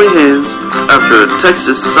 smelly hands after a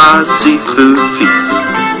Texas-sized seafood feast.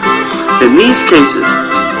 In these cases,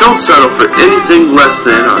 don't settle for anything less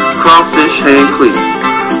than our crawfish hand cleaner,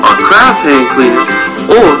 our crab hand cleaner,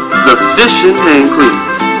 or the fish and hand cleaner.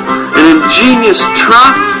 An ingenious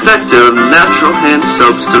trifecta of natural hand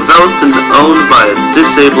soaps developed and owned by a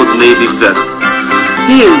disabled Navy veteran.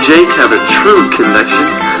 He and Jake have a true connection,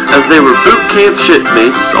 as they were boot camp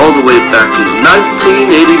shipmates all the way back in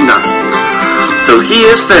 1989. So he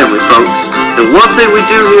is family, folks. And one thing we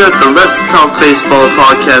do here at the Let's Talk Baseball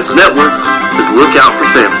Podcast Network is look out for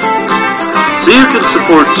family. So you can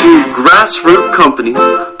support two grassroots companies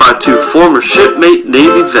by two former shipmate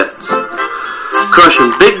Navy vets.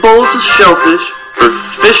 Crushing big bowls of shellfish or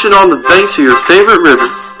fishing on the banks of your favorite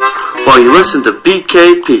river while you listen to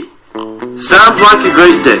BKP. Sounds like a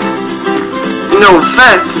great day. You know, in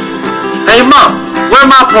fact, hey Mom, where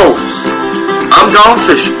are my poles? I'm gone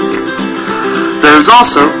fishing. There's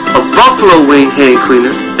also a buffalo wing hand cleaner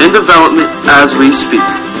in development as we speak.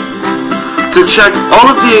 To check all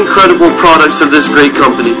of the incredible products of this great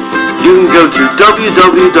company, you can go to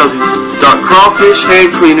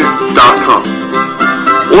www.crawfishhandcleaner.com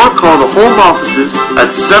or call the home offices at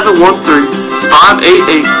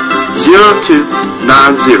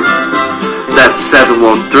 713-588-0290. That's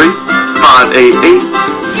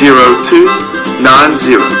 713-588-0290.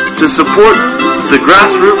 to support the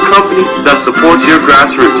grassroots company that supports your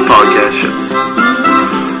grassroots podcast show.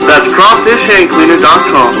 That's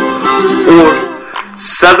crawfishhandcleaner.com or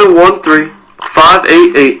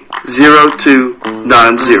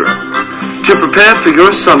 713-588-0290 to prepare for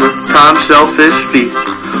your summertime shellfish feast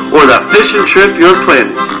or that fishing trip you're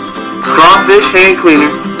planning.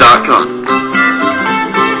 crawfishhandcleaner.com.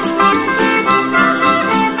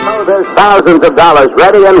 There's thousands of dollars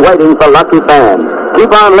ready and waiting for lucky fans.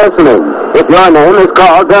 Keep on listening. If your name is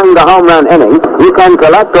called during the home run inning, you can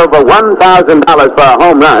collect over $1,000 for a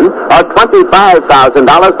home run or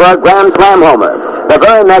 $25,000 for a grand slam homer. The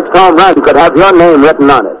very next home run could have your name written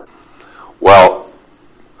on it. Well,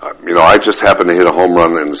 I just happened to hit a home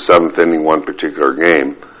run in the seventh inning one particular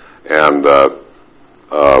game, and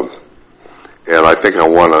I think I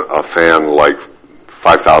won a fan like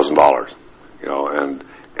 $5,000,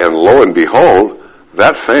 and lo and behold,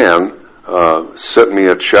 that fan sent me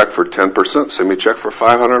a check for 10%, sent me a check for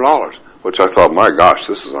 $500, which I thought, my gosh,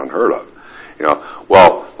 this is unheard of.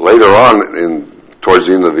 Well, later on, towards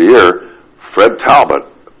the end of the year, Fred Talbot,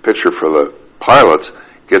 pitcher for the Pilots,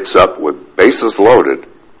 gets up with bases loaded,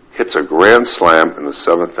 hits a grand slam in the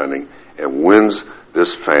seventh inning, and wins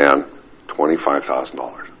this fan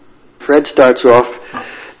 $25,000. Fred starts off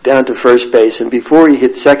down to first base, and before he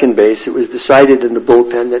hit second base, it was decided in the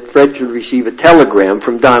bullpen that Fred should receive a telegram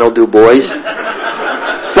from Donald Du Bois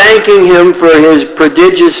thanking him for his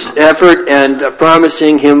prodigious effort and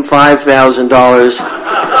promising him $5,000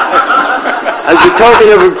 as a token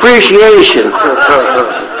of appreciation.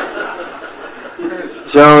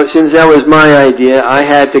 So, since that was my idea, I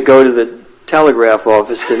had to go to the telegraph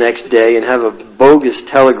office the next day and have a bogus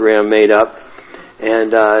telegram made up.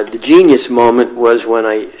 And the genius moment was when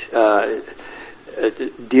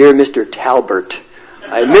dear Mr. Talbert,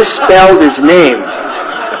 I misspelled his name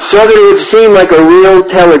so that it would seem like a real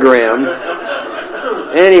telegram.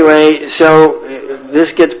 Anyway, so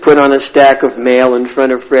this gets put on a stack of mail in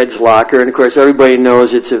front of Fred's locker, and of course everybody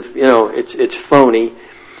knows it's phony.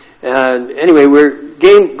 Anyway,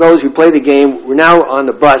 game goes, we play the game. We're now on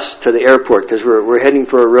the bus to the airport because we're heading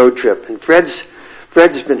for a road trip, and Fred's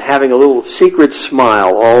been having a little secret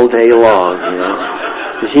smile all day long,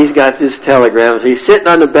 because he's got this telegram. So he's sitting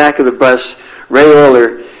on the back of the bus, Ray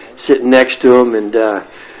Oler sitting next to him, and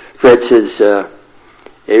Fred says,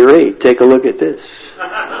 hey Ray, take a look at this.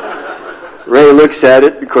 Ray looks at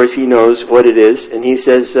it, of course he knows what it is, and he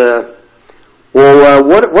says,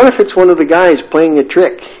 what if it's one of the guys playing a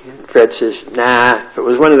trick? Fred says, nah, if it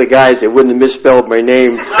was one of the guys, they wouldn't have misspelled my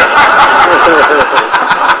name.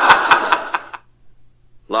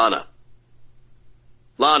 Lana.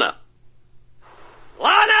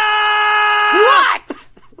 What?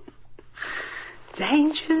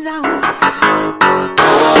 Danger zone.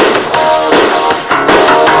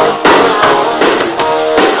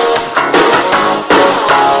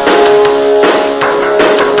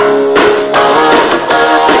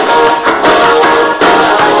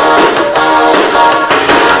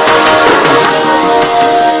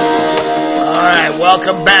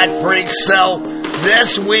 Welcome back, freaks. So,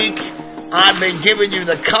 this week, I've been giving you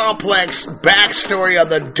the complex backstory of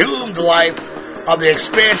the doomed life of the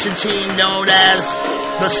expansion team known as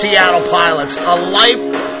the Seattle Pilots. A life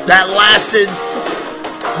that lasted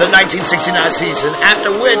the 1969 season,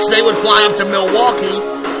 after which they would fly up to Milwaukee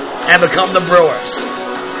and become the Brewers.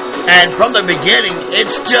 And from the beginning,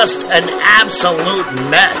 it's just an absolute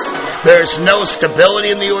mess. There's no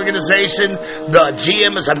stability in the organization. The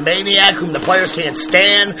GM is a maniac whom the players can't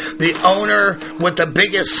stand. The owner with the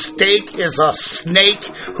biggest stake is a snake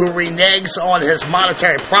who reneges on his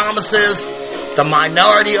monetary promises. The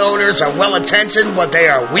minority owners are well-intentioned, but they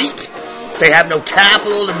are weak. They have no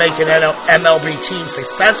capital to make an MLB team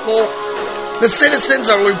successful. The citizens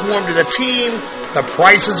are lukewarm to the team. The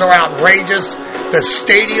prices are outrageous. The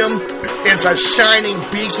stadium is a shining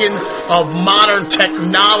beacon of modern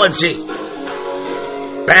technology.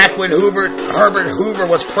 Back when Herbert Hoover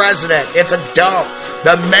was president, it's a dump.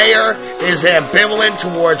 The mayor is ambivalent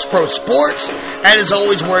towards pro sports and is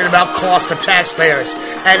always worried about cost to taxpayers.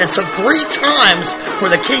 And it took 3 times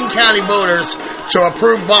for the King County voters to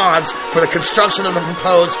approve bonds for the construction of the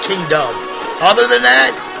proposed King Dome. Other than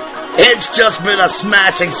that, it's just been a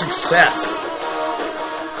smashing success.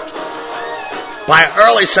 By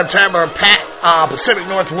early September, Pacific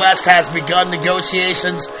Northwest has begun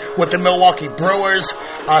negotiations with the Milwaukee Brewers,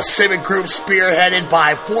 a civic group spearheaded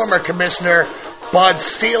by former Commissioner Bud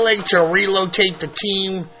Selig to relocate the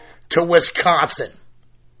team to Wisconsin.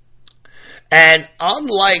 And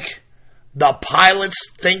unlike the Pilots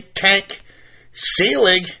think tank,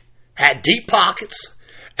 Selig had deep pockets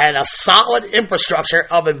and a solid infrastructure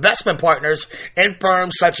of investment partners in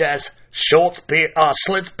firms such as Schlitz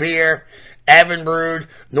Beer, Evinrude,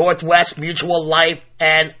 Northwest Mutual Life,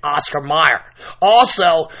 and Oscar Mayer.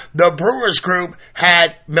 Also, the Brewers Group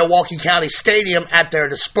had Milwaukee County Stadium at their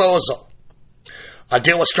disposal. A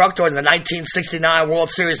deal was struck during the 1969 World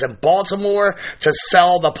Series in Baltimore to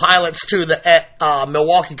sell the Pilots to the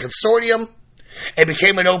Milwaukee Consortium. It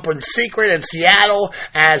became an open secret in Seattle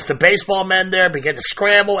as the baseball men there began to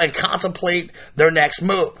scramble and contemplate their next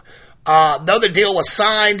move. Though the deal was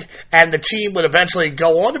signed and the team would eventually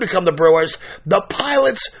go on to become the Brewers, the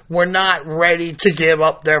Pilots were not ready to give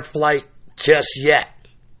up their flight just yet.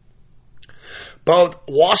 Both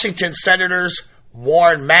Washington Senators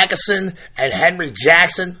Warren Magnuson and Henry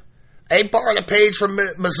Jackson, they borrowed a page from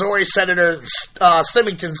Missouri Senator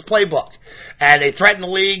Symington's playbook, and they threatened the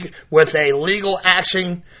league with a legal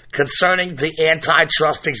action concerning the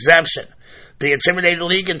antitrust exemption. The intimidated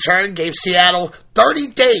league, in turn, gave Seattle 30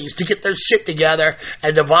 days to get their shit together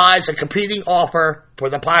and devise a competing offer for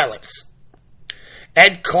the Pilots.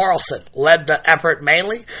 Ed Carlson led the effort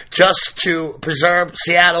mainly just to preserve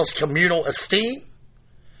Seattle's communal esteem.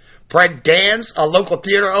 Fred Dans, a local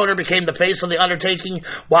theater owner, became the face of the undertaking,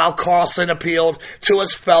 while Carlson appealed to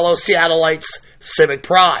his fellow Seattleites' civic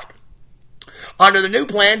pride. Under the new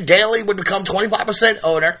plan, Daly would become 25%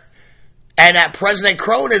 owner, and at President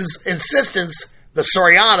Cronin's insistence, the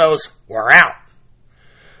Sorianos were out.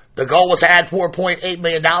 The goal was to add $4.8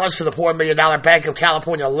 million to the $4 million Bank of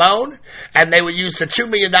California loan, and they would use the $2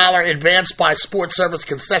 million advance by sports service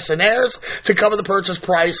concessionaires to cover the purchase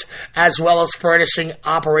price, as well as furnishing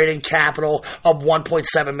operating capital of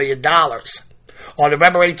 $1.7 million. On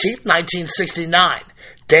November 18, 1969,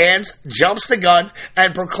 Dans jumps the gun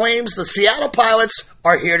and proclaims the Seattle Pilots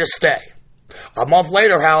are here to stay. A month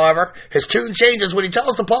later, however, his tune changes when he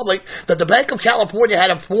tells the public that the Bank of California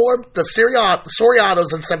had informed the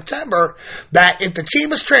Sorianos in September that if the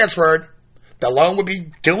team is transferred, the loan would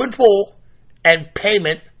be due in full and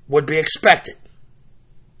payment would be expected.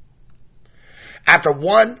 After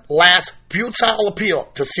one last futile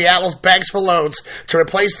appeal to Seattle's banks for loans to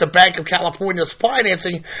replace the Bank of California's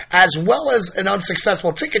financing, as well as an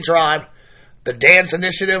unsuccessful ticket drive, the Dans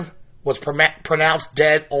initiative was pronounced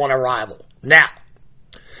dead on arrival. Now,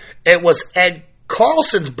 it was Ed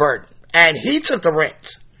Carlson's burden, and he took the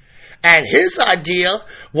reins. And his idea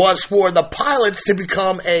was for the Pilots to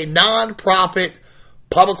become a non-profit,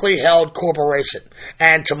 publicly held corporation.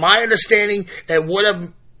 And to my understanding, it would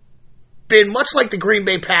have been much like the Green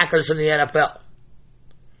Bay Packers in the NFL.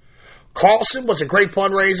 Carlson was a great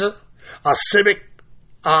fundraiser, a civic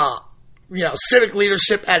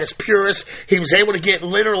leadership at its purest. He was able to get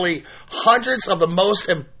literally hundreds of the most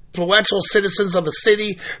influential citizens of the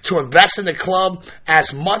city to invest in the club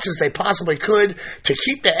as much as they possibly could to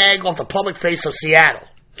keep the egg off the public face of Seattle.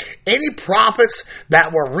 Any profits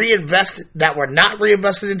that were not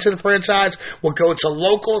reinvested into the franchise would go to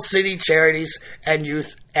local city charities and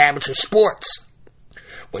youth amateur sports.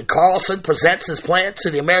 When Carlson presents his plan to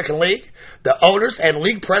the American League, the owners and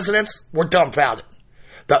league presidents were dumbfounded.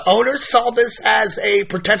 The owners saw this as a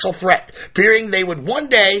potential threat, fearing they would one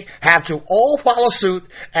day have to all follow suit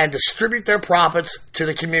and distribute their profits to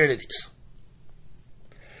the communities.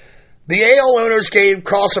 The AL owners gave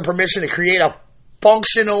Carlson permission to create a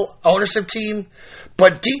functional ownership team,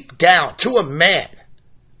 but deep down, to a man,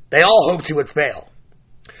 they all hoped he would fail.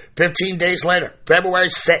 15 days later, February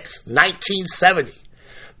 6, 1970,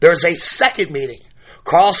 there's a second meeting.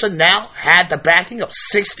 Carlson now had the backing of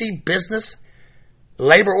 60 business,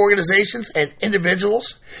 labor organizations, and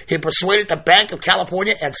individuals. He persuaded the Bank of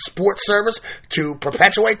California and Sports Service to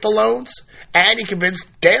perpetuate the loans, and he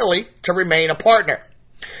convinced Daly to remain a partner.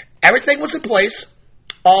 Everything was in place,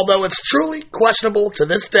 although it's truly questionable to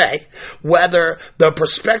this day whether the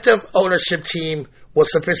prospective ownership team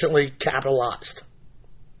was sufficiently capitalized.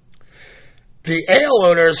 The AL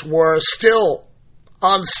owners were still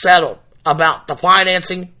unsettled about the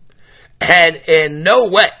financing, and in no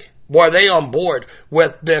way were they on board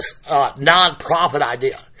with this non-profit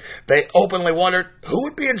idea. They openly wondered who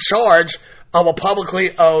would be in charge of a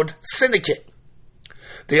publicly owned syndicate.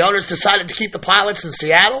 The owners decided to keep the Pilots in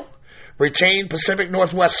Seattle, retain Pacific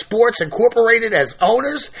Northwest Sports Incorporated as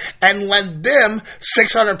owners, and lend them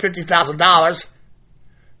 $650,000.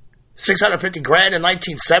 $650,000 in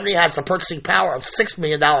 1970 has the purchasing power of $6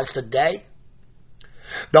 million today.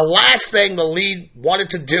 The last thing the league wanted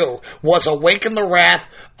to do was awaken the wrath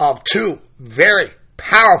of two very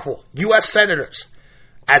powerful U.S. senators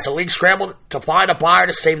as the league scrambled to find a buyer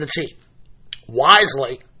to save the team.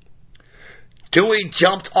 Wisely, Dewey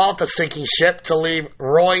jumped off the sinking ship to leave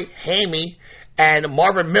Roy Hamey and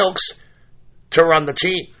Marvin Milks to run the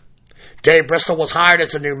team. Dave Bristol was hired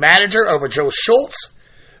as the new manager over Joe Schultz.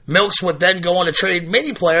 Milks would then go on to trade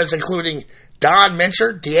many players, including Don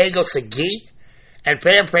Mincher, Diego Segui, and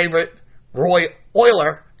fan favorite Roy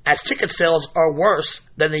Euler, as ticket sales are worse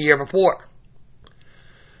than the year before.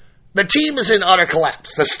 The team is in utter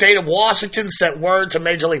collapse. The state of Washington sent word to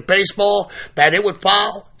Major League Baseball that it would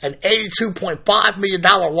file an $82.5 million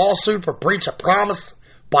lawsuit for breach of promise,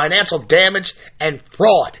 financial damage, and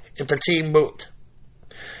fraud if the team moved.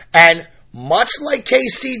 And much like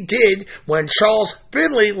KC did when Charles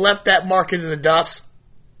Finley left that market in the dust,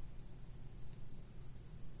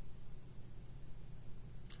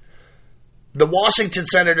 the Washington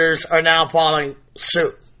Senators are now following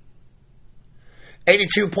suit.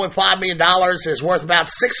 $82.5 million is worth about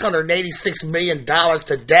 $686 million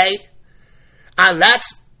today. And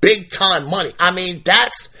that's big time money. I mean,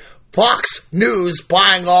 that's Fox News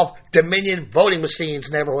buying off Dominion voting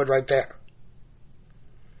machines neighborhood right there.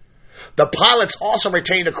 The Pilots also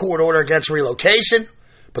retained a court order against relocation.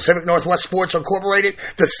 Pacific Northwest Sports Incorporated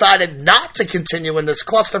decided not to continue in this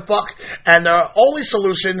clusterfuck, and their only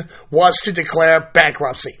solution was to declare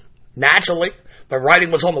bankruptcy. Naturally, the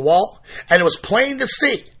writing was on the wall, and it was plain to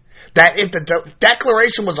see that if the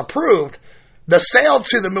declaration was approved, the sale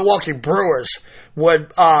to the Milwaukee Brewers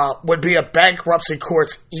would be a bankruptcy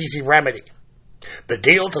court's easy remedy. The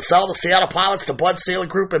deal to sell the Seattle Pilots to Bud Selig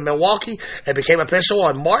Group in Milwaukee, it became official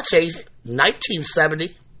on March 8,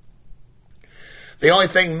 1970. The only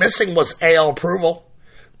thing missing was AL approval.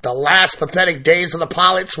 The last pathetic days of the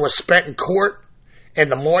Pilots were spent in court. In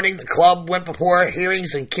the morning, the club went before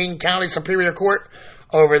hearings in King County Superior Court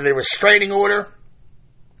over the restraining order.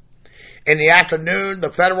 In the afternoon,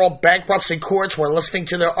 the federal bankruptcy courts were listening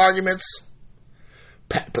to their arguments.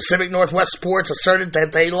 Pacific Northwest Sports asserted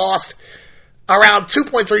that they lost around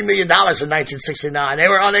 $2.3 million in 1969. They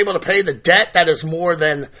were unable to pay the debt that is more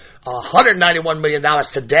than $191 million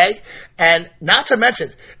today. And not to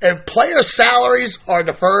mention, if player salaries are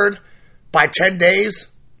deferred by 10 days,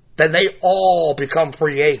 then they all become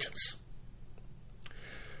free agents.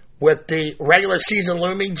 With the regular season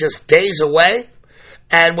looming just days away,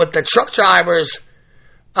 and with the truck drivers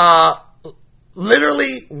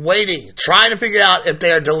literally waiting, trying to figure out if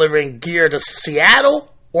they are delivering gear to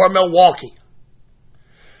Seattle or Milwaukee.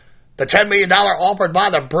 The $10 million offered by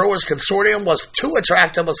the Brewers Consortium was too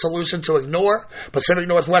attractive a solution to ignore. Pacific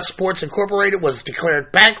Northwest Sports Incorporated was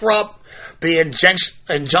declared bankrupt. The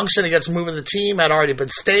injunction against moving the team had already been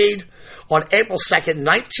stayed. On April 2nd,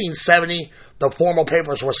 1970, the formal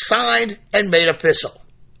papers were signed and made official.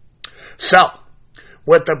 So,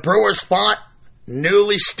 with the Brewers font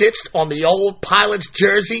newly stitched on the old Pilots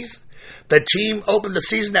jerseys, the team opened the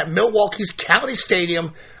season at Milwaukee's County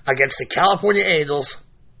Stadium against the California Angels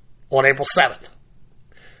on April 7th.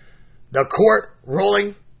 The court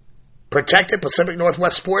ruling protected Pacific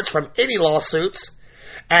Northwest Sports from any lawsuits,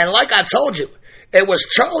 and like I told you, it was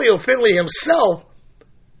Charlie O'Finley himself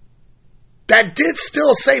that did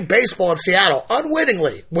still say baseball in Seattle,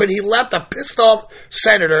 unwittingly, when he left a pissed-off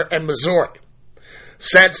senator in Missouri.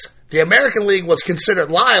 Since the American League was considered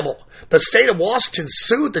liable, the state of Washington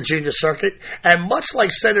sued the junior circuit, and much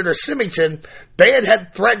like Senator Symington, they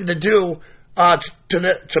had threatened to do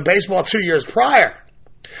to baseball 2 years prior.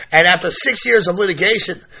 And after 6 years of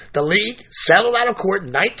litigation, the league settled out of court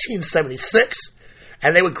in 1976,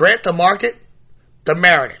 and they would grant the market the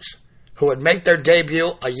Mariners, who would make their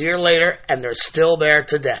debut a year later, and they're still there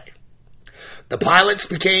today. The Pilots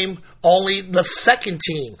became only the second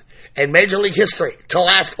team in Major League history to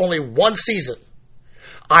last only one season.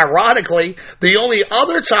 Ironically, the only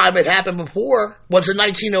other time it happened before was in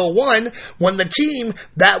 1901, when the team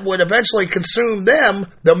that would eventually consume them,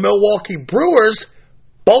 the Milwaukee Brewers,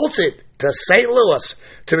 bolted to St. Louis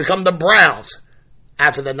to become the Browns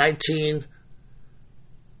after the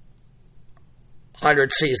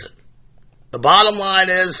 1900 season. The bottom line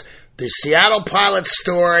is, the Seattle Pilots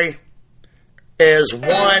story is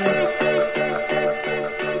one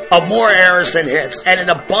of more errors than hits, and an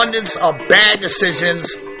abundance of bad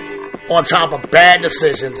decisions on top of bad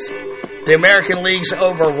decisions. The American League's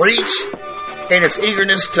overreach in its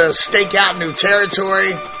eagerness to stake out new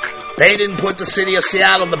territory. They didn't put the city of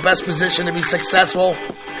Seattle in the best position to be successful.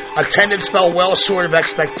 Attendance fell well short of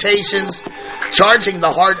expectations. Charging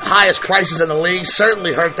the highest prices in the league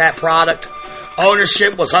certainly hurt that product.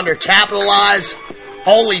 Ownership was undercapitalized.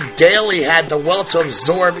 Only Daly had the wealth to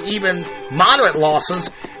absorb even moderate losses,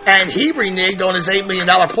 and he reneged on his $8 million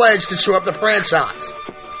pledge to shore up the franchise.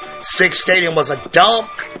 Six Stadium was a dump.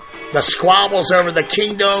 The squabbles over the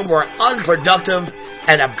Kingdome were unproductive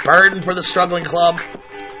and a burden for the struggling club.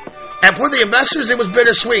 And for the investors, it was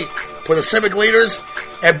bittersweet. For the civic leaders,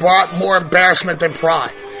 it brought more embarrassment than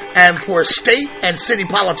pride. And for state and city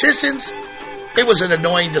politicians, it was an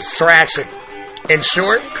annoying distraction. In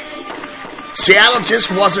short, Seattle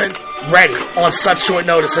just wasn't ready on such short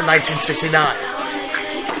notice in 1969.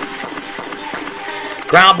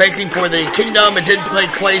 Groundbreaking for the Kingdom, it didn't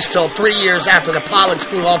take place till 3 years after the pilots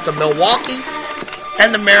flew off to Milwaukee,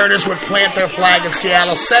 and the Mariners would plant their flag in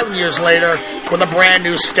Seattle 7 years later with a brand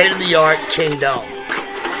new state-of-the-art Kingdom.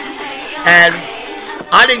 And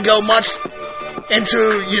I didn't go much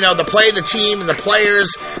into, the play of the team and the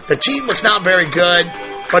players. The team was not very good,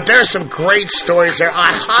 but there's some great stories there.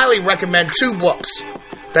 I highly recommend 2 books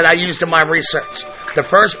that I used in my research. The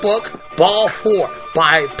first book, Ball 4,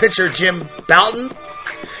 by pitcher Jim Bouton.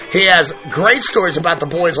 He has great stories about the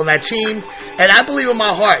boys on that team, and I believe in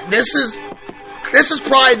my heart, this is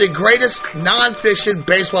probably the greatest nonfiction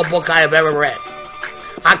baseball book I have ever read.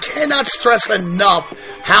 I cannot stress enough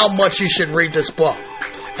how much you should read this book.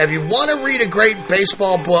 If you want to read a great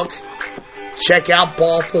baseball book, check out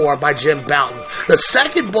Ball 4 by Jim Bouton. The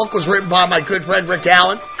second book was written by my good friend Rick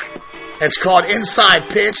Allen. It's called Inside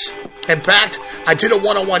Pitch. In fact, I did a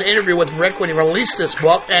one-on-one interview with Rick when he released this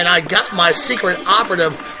book, and I got my secret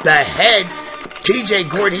operative, the head, TJ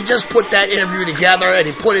Gordon. He just put that interview together, and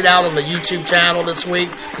he put it out on the YouTube channel this week.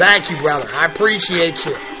 Thank you, brother. I appreciate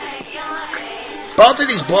you. Both of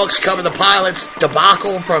these books cover the Pilots'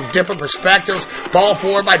 debacle from different perspectives. Ball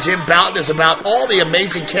 4 by Jim Bouton is about all the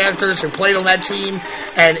amazing characters who played on that team,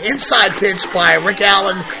 and Inside Pitch by Rick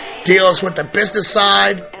Allen deals with the business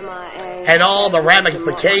side and all the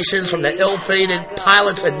ramifications from the ill-fated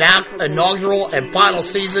Pilots' inaugural and final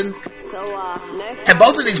season. And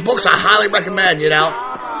both of these books I highly recommend,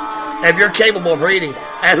 if you're capable of reading.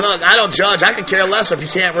 And look, I don't judge. I could care less if you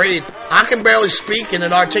can't read. I can barely speak in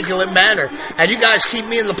an articulate manner, and you guys keep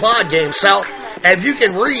me in the pod game. So, if you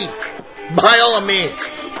can read, by all means,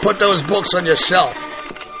 put those books on your shelf.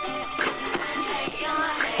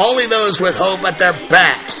 Only those with hope at their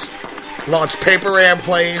backs launch paper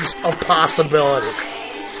airplanes of possibility.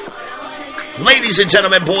 Ladies and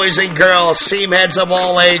gentlemen, boys and girls, seam heads of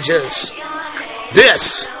all ages,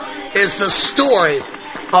 this is the story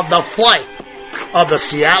of the flight of the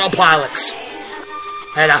Seattle Pilots.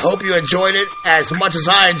 And I hope you enjoyed it as much as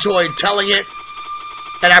I enjoyed telling it.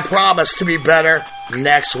 And I promise to be better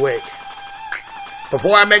next week.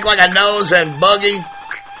 Before I make like a nose and buggy,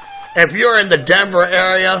 if you're in the Denver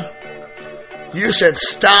area, you should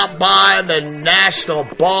stop by the National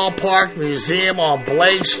Ballpark Museum on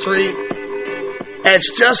Blake Street.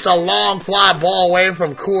 It's just a long fly ball away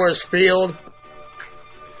from Coors Field.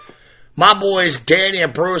 My boys, Danny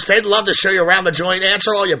and Bruce, they'd love to show you around the joint,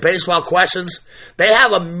 answer all your baseball questions. They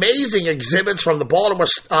have amazing exhibits from the Baltimore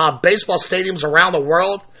baseball stadiums around the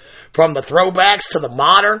world, from the throwbacks to the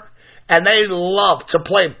modern, and they love to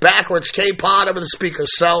play backwards K-Pod over the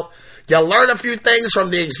speakers. So you'll learn a few things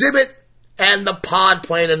from the exhibit and the pod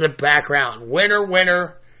playing in the background. Winner,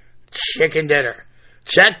 winner, chicken dinner.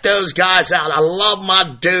 Check those guys out. I love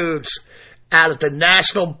my dudes out at the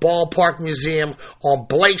National Ballpark Museum on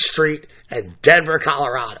Blake Street in Denver,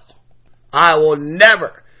 Colorado. I will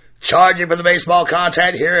never charge you for the baseball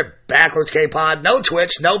content here at Backwards K-Pod. No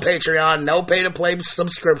Twitch, no Patreon, no pay-to-play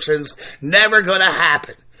subscriptions. Never gonna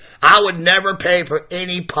happen. I would never pay for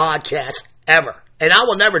any podcast ever. And I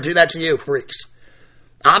will never do that to you, freaks.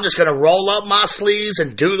 I'm just gonna roll up my sleeves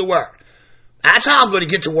and do the work. That's how I'm gonna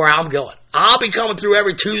get to where I'm going. I'll be coming through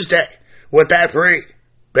every Tuesday with that free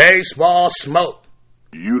baseball smoke.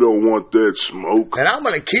 You don't want that smoke. And I'm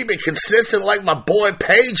going to keep it consistent like my boy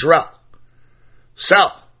Pedro. So,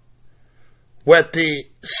 with the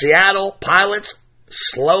Seattle Pilots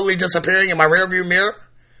slowly disappearing in my rearview mirror,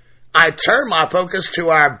 I turn my focus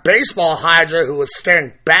to our baseball Hydra who was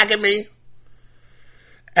staring back at me.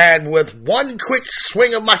 And with one quick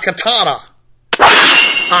swing of my katana,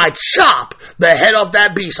 I chop the head off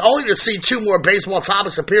that beast, only to see 2 more baseball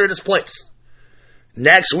topics appear in its place.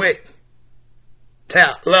 Next week.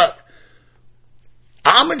 Now, look,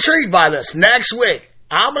 I'm intrigued by this. Next week,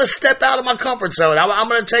 I'm going to step out of my comfort zone. I'm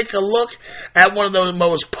going to take a look at one of the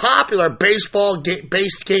most popular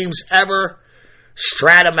baseball-based games ever,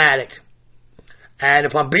 Stratomatic. And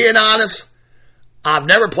if I'm being honest, I've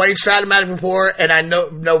never played Stratomatic before, and I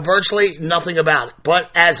know virtually nothing about it. But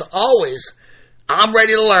as always, I'm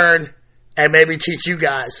ready to learn and maybe teach you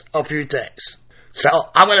guys a few things. So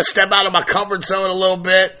I'm going to step out of my comfort zone a little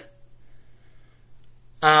bit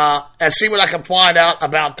and see what I can find out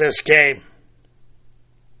about this game.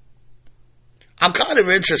 I'm kind of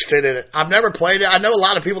interested in it. I've never played it. I know a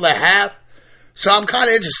lot of people that have, so I'm kind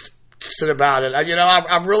of interested about it. I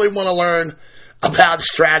really want to learn about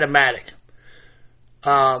Stratomatic.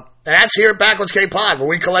 And that's here at Backwards K Pod, where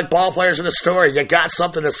we collect ball players in the story. You got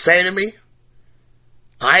something to say to me?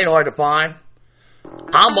 I ain't hard to find.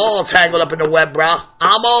 I'm all tangled up in the web, bro.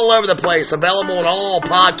 I'm all over the place. Available on all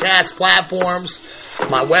podcast platforms.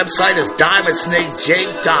 My website is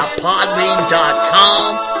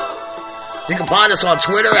diamondsnakejake.podbean.com. You can find us on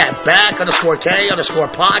Twitter at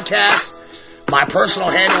back_K_podcast. My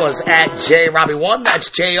personal handle is at JRobbie1. That's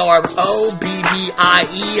JROBBIE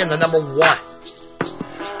and the number 1.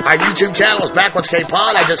 Our YouTube channel is Backwards K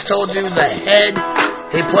Pod. I just told you the head.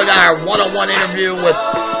 He put our one-on-one interview with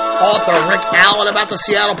author Rick Allen about the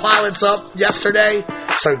Seattle Pilots up yesterday.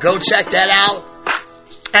 So go check that out.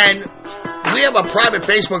 And we have a private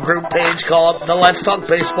Facebook group page called the Let's Talk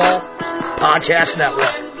Baseball Podcast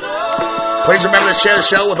Network. Please remember to share the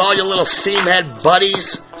show with all your little seamhead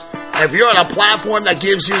buddies. And if you're on a platform that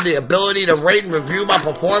gives you the ability to rate and review my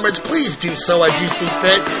performance, please do so as you see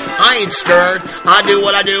fit. I ain't scared. I do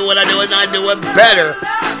what I do when I do it, and I do it better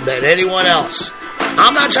than anyone else.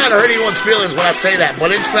 I'm not trying to hurt anyone's feelings when I say that,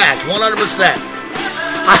 but it's fact, 100%.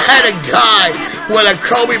 I had a guy with a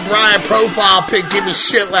Kobe Bryant profile pic give me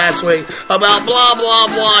shit last week about blah, blah,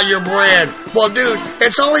 blah, your brand. Well, dude,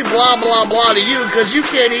 it's only blah, blah, blah to you because you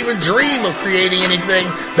can't even dream of creating anything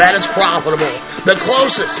that is profitable. The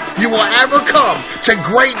closest you will ever come to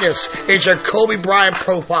greatness is your Kobe Bryant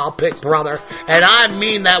profile pic, brother. And I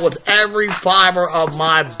mean that with every fiber of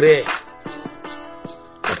my being.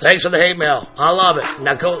 Well, thanks for the hate mail. I love it.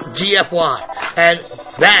 Now go GFY. And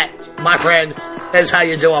that, my friend, is how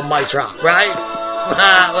you do a mic drop, right?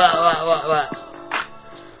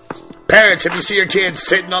 Parents, if you see your kids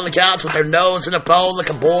sitting on the couch with their nose in a phone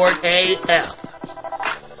looking bored AF,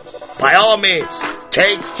 by all means,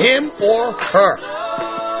 take him or her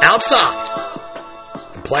outside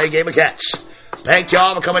and play a game of catch. Thank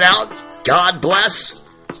y'all for coming out. God bless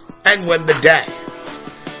and win the day.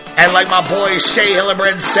 And like my boy Shea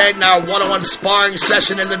Hillenbrand said in our one-on-one sparring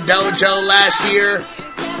session in the dojo last year,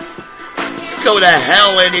 go to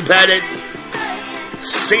hell, independent.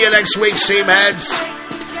 See you next week, Seamheads.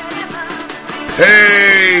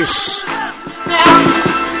 Peace.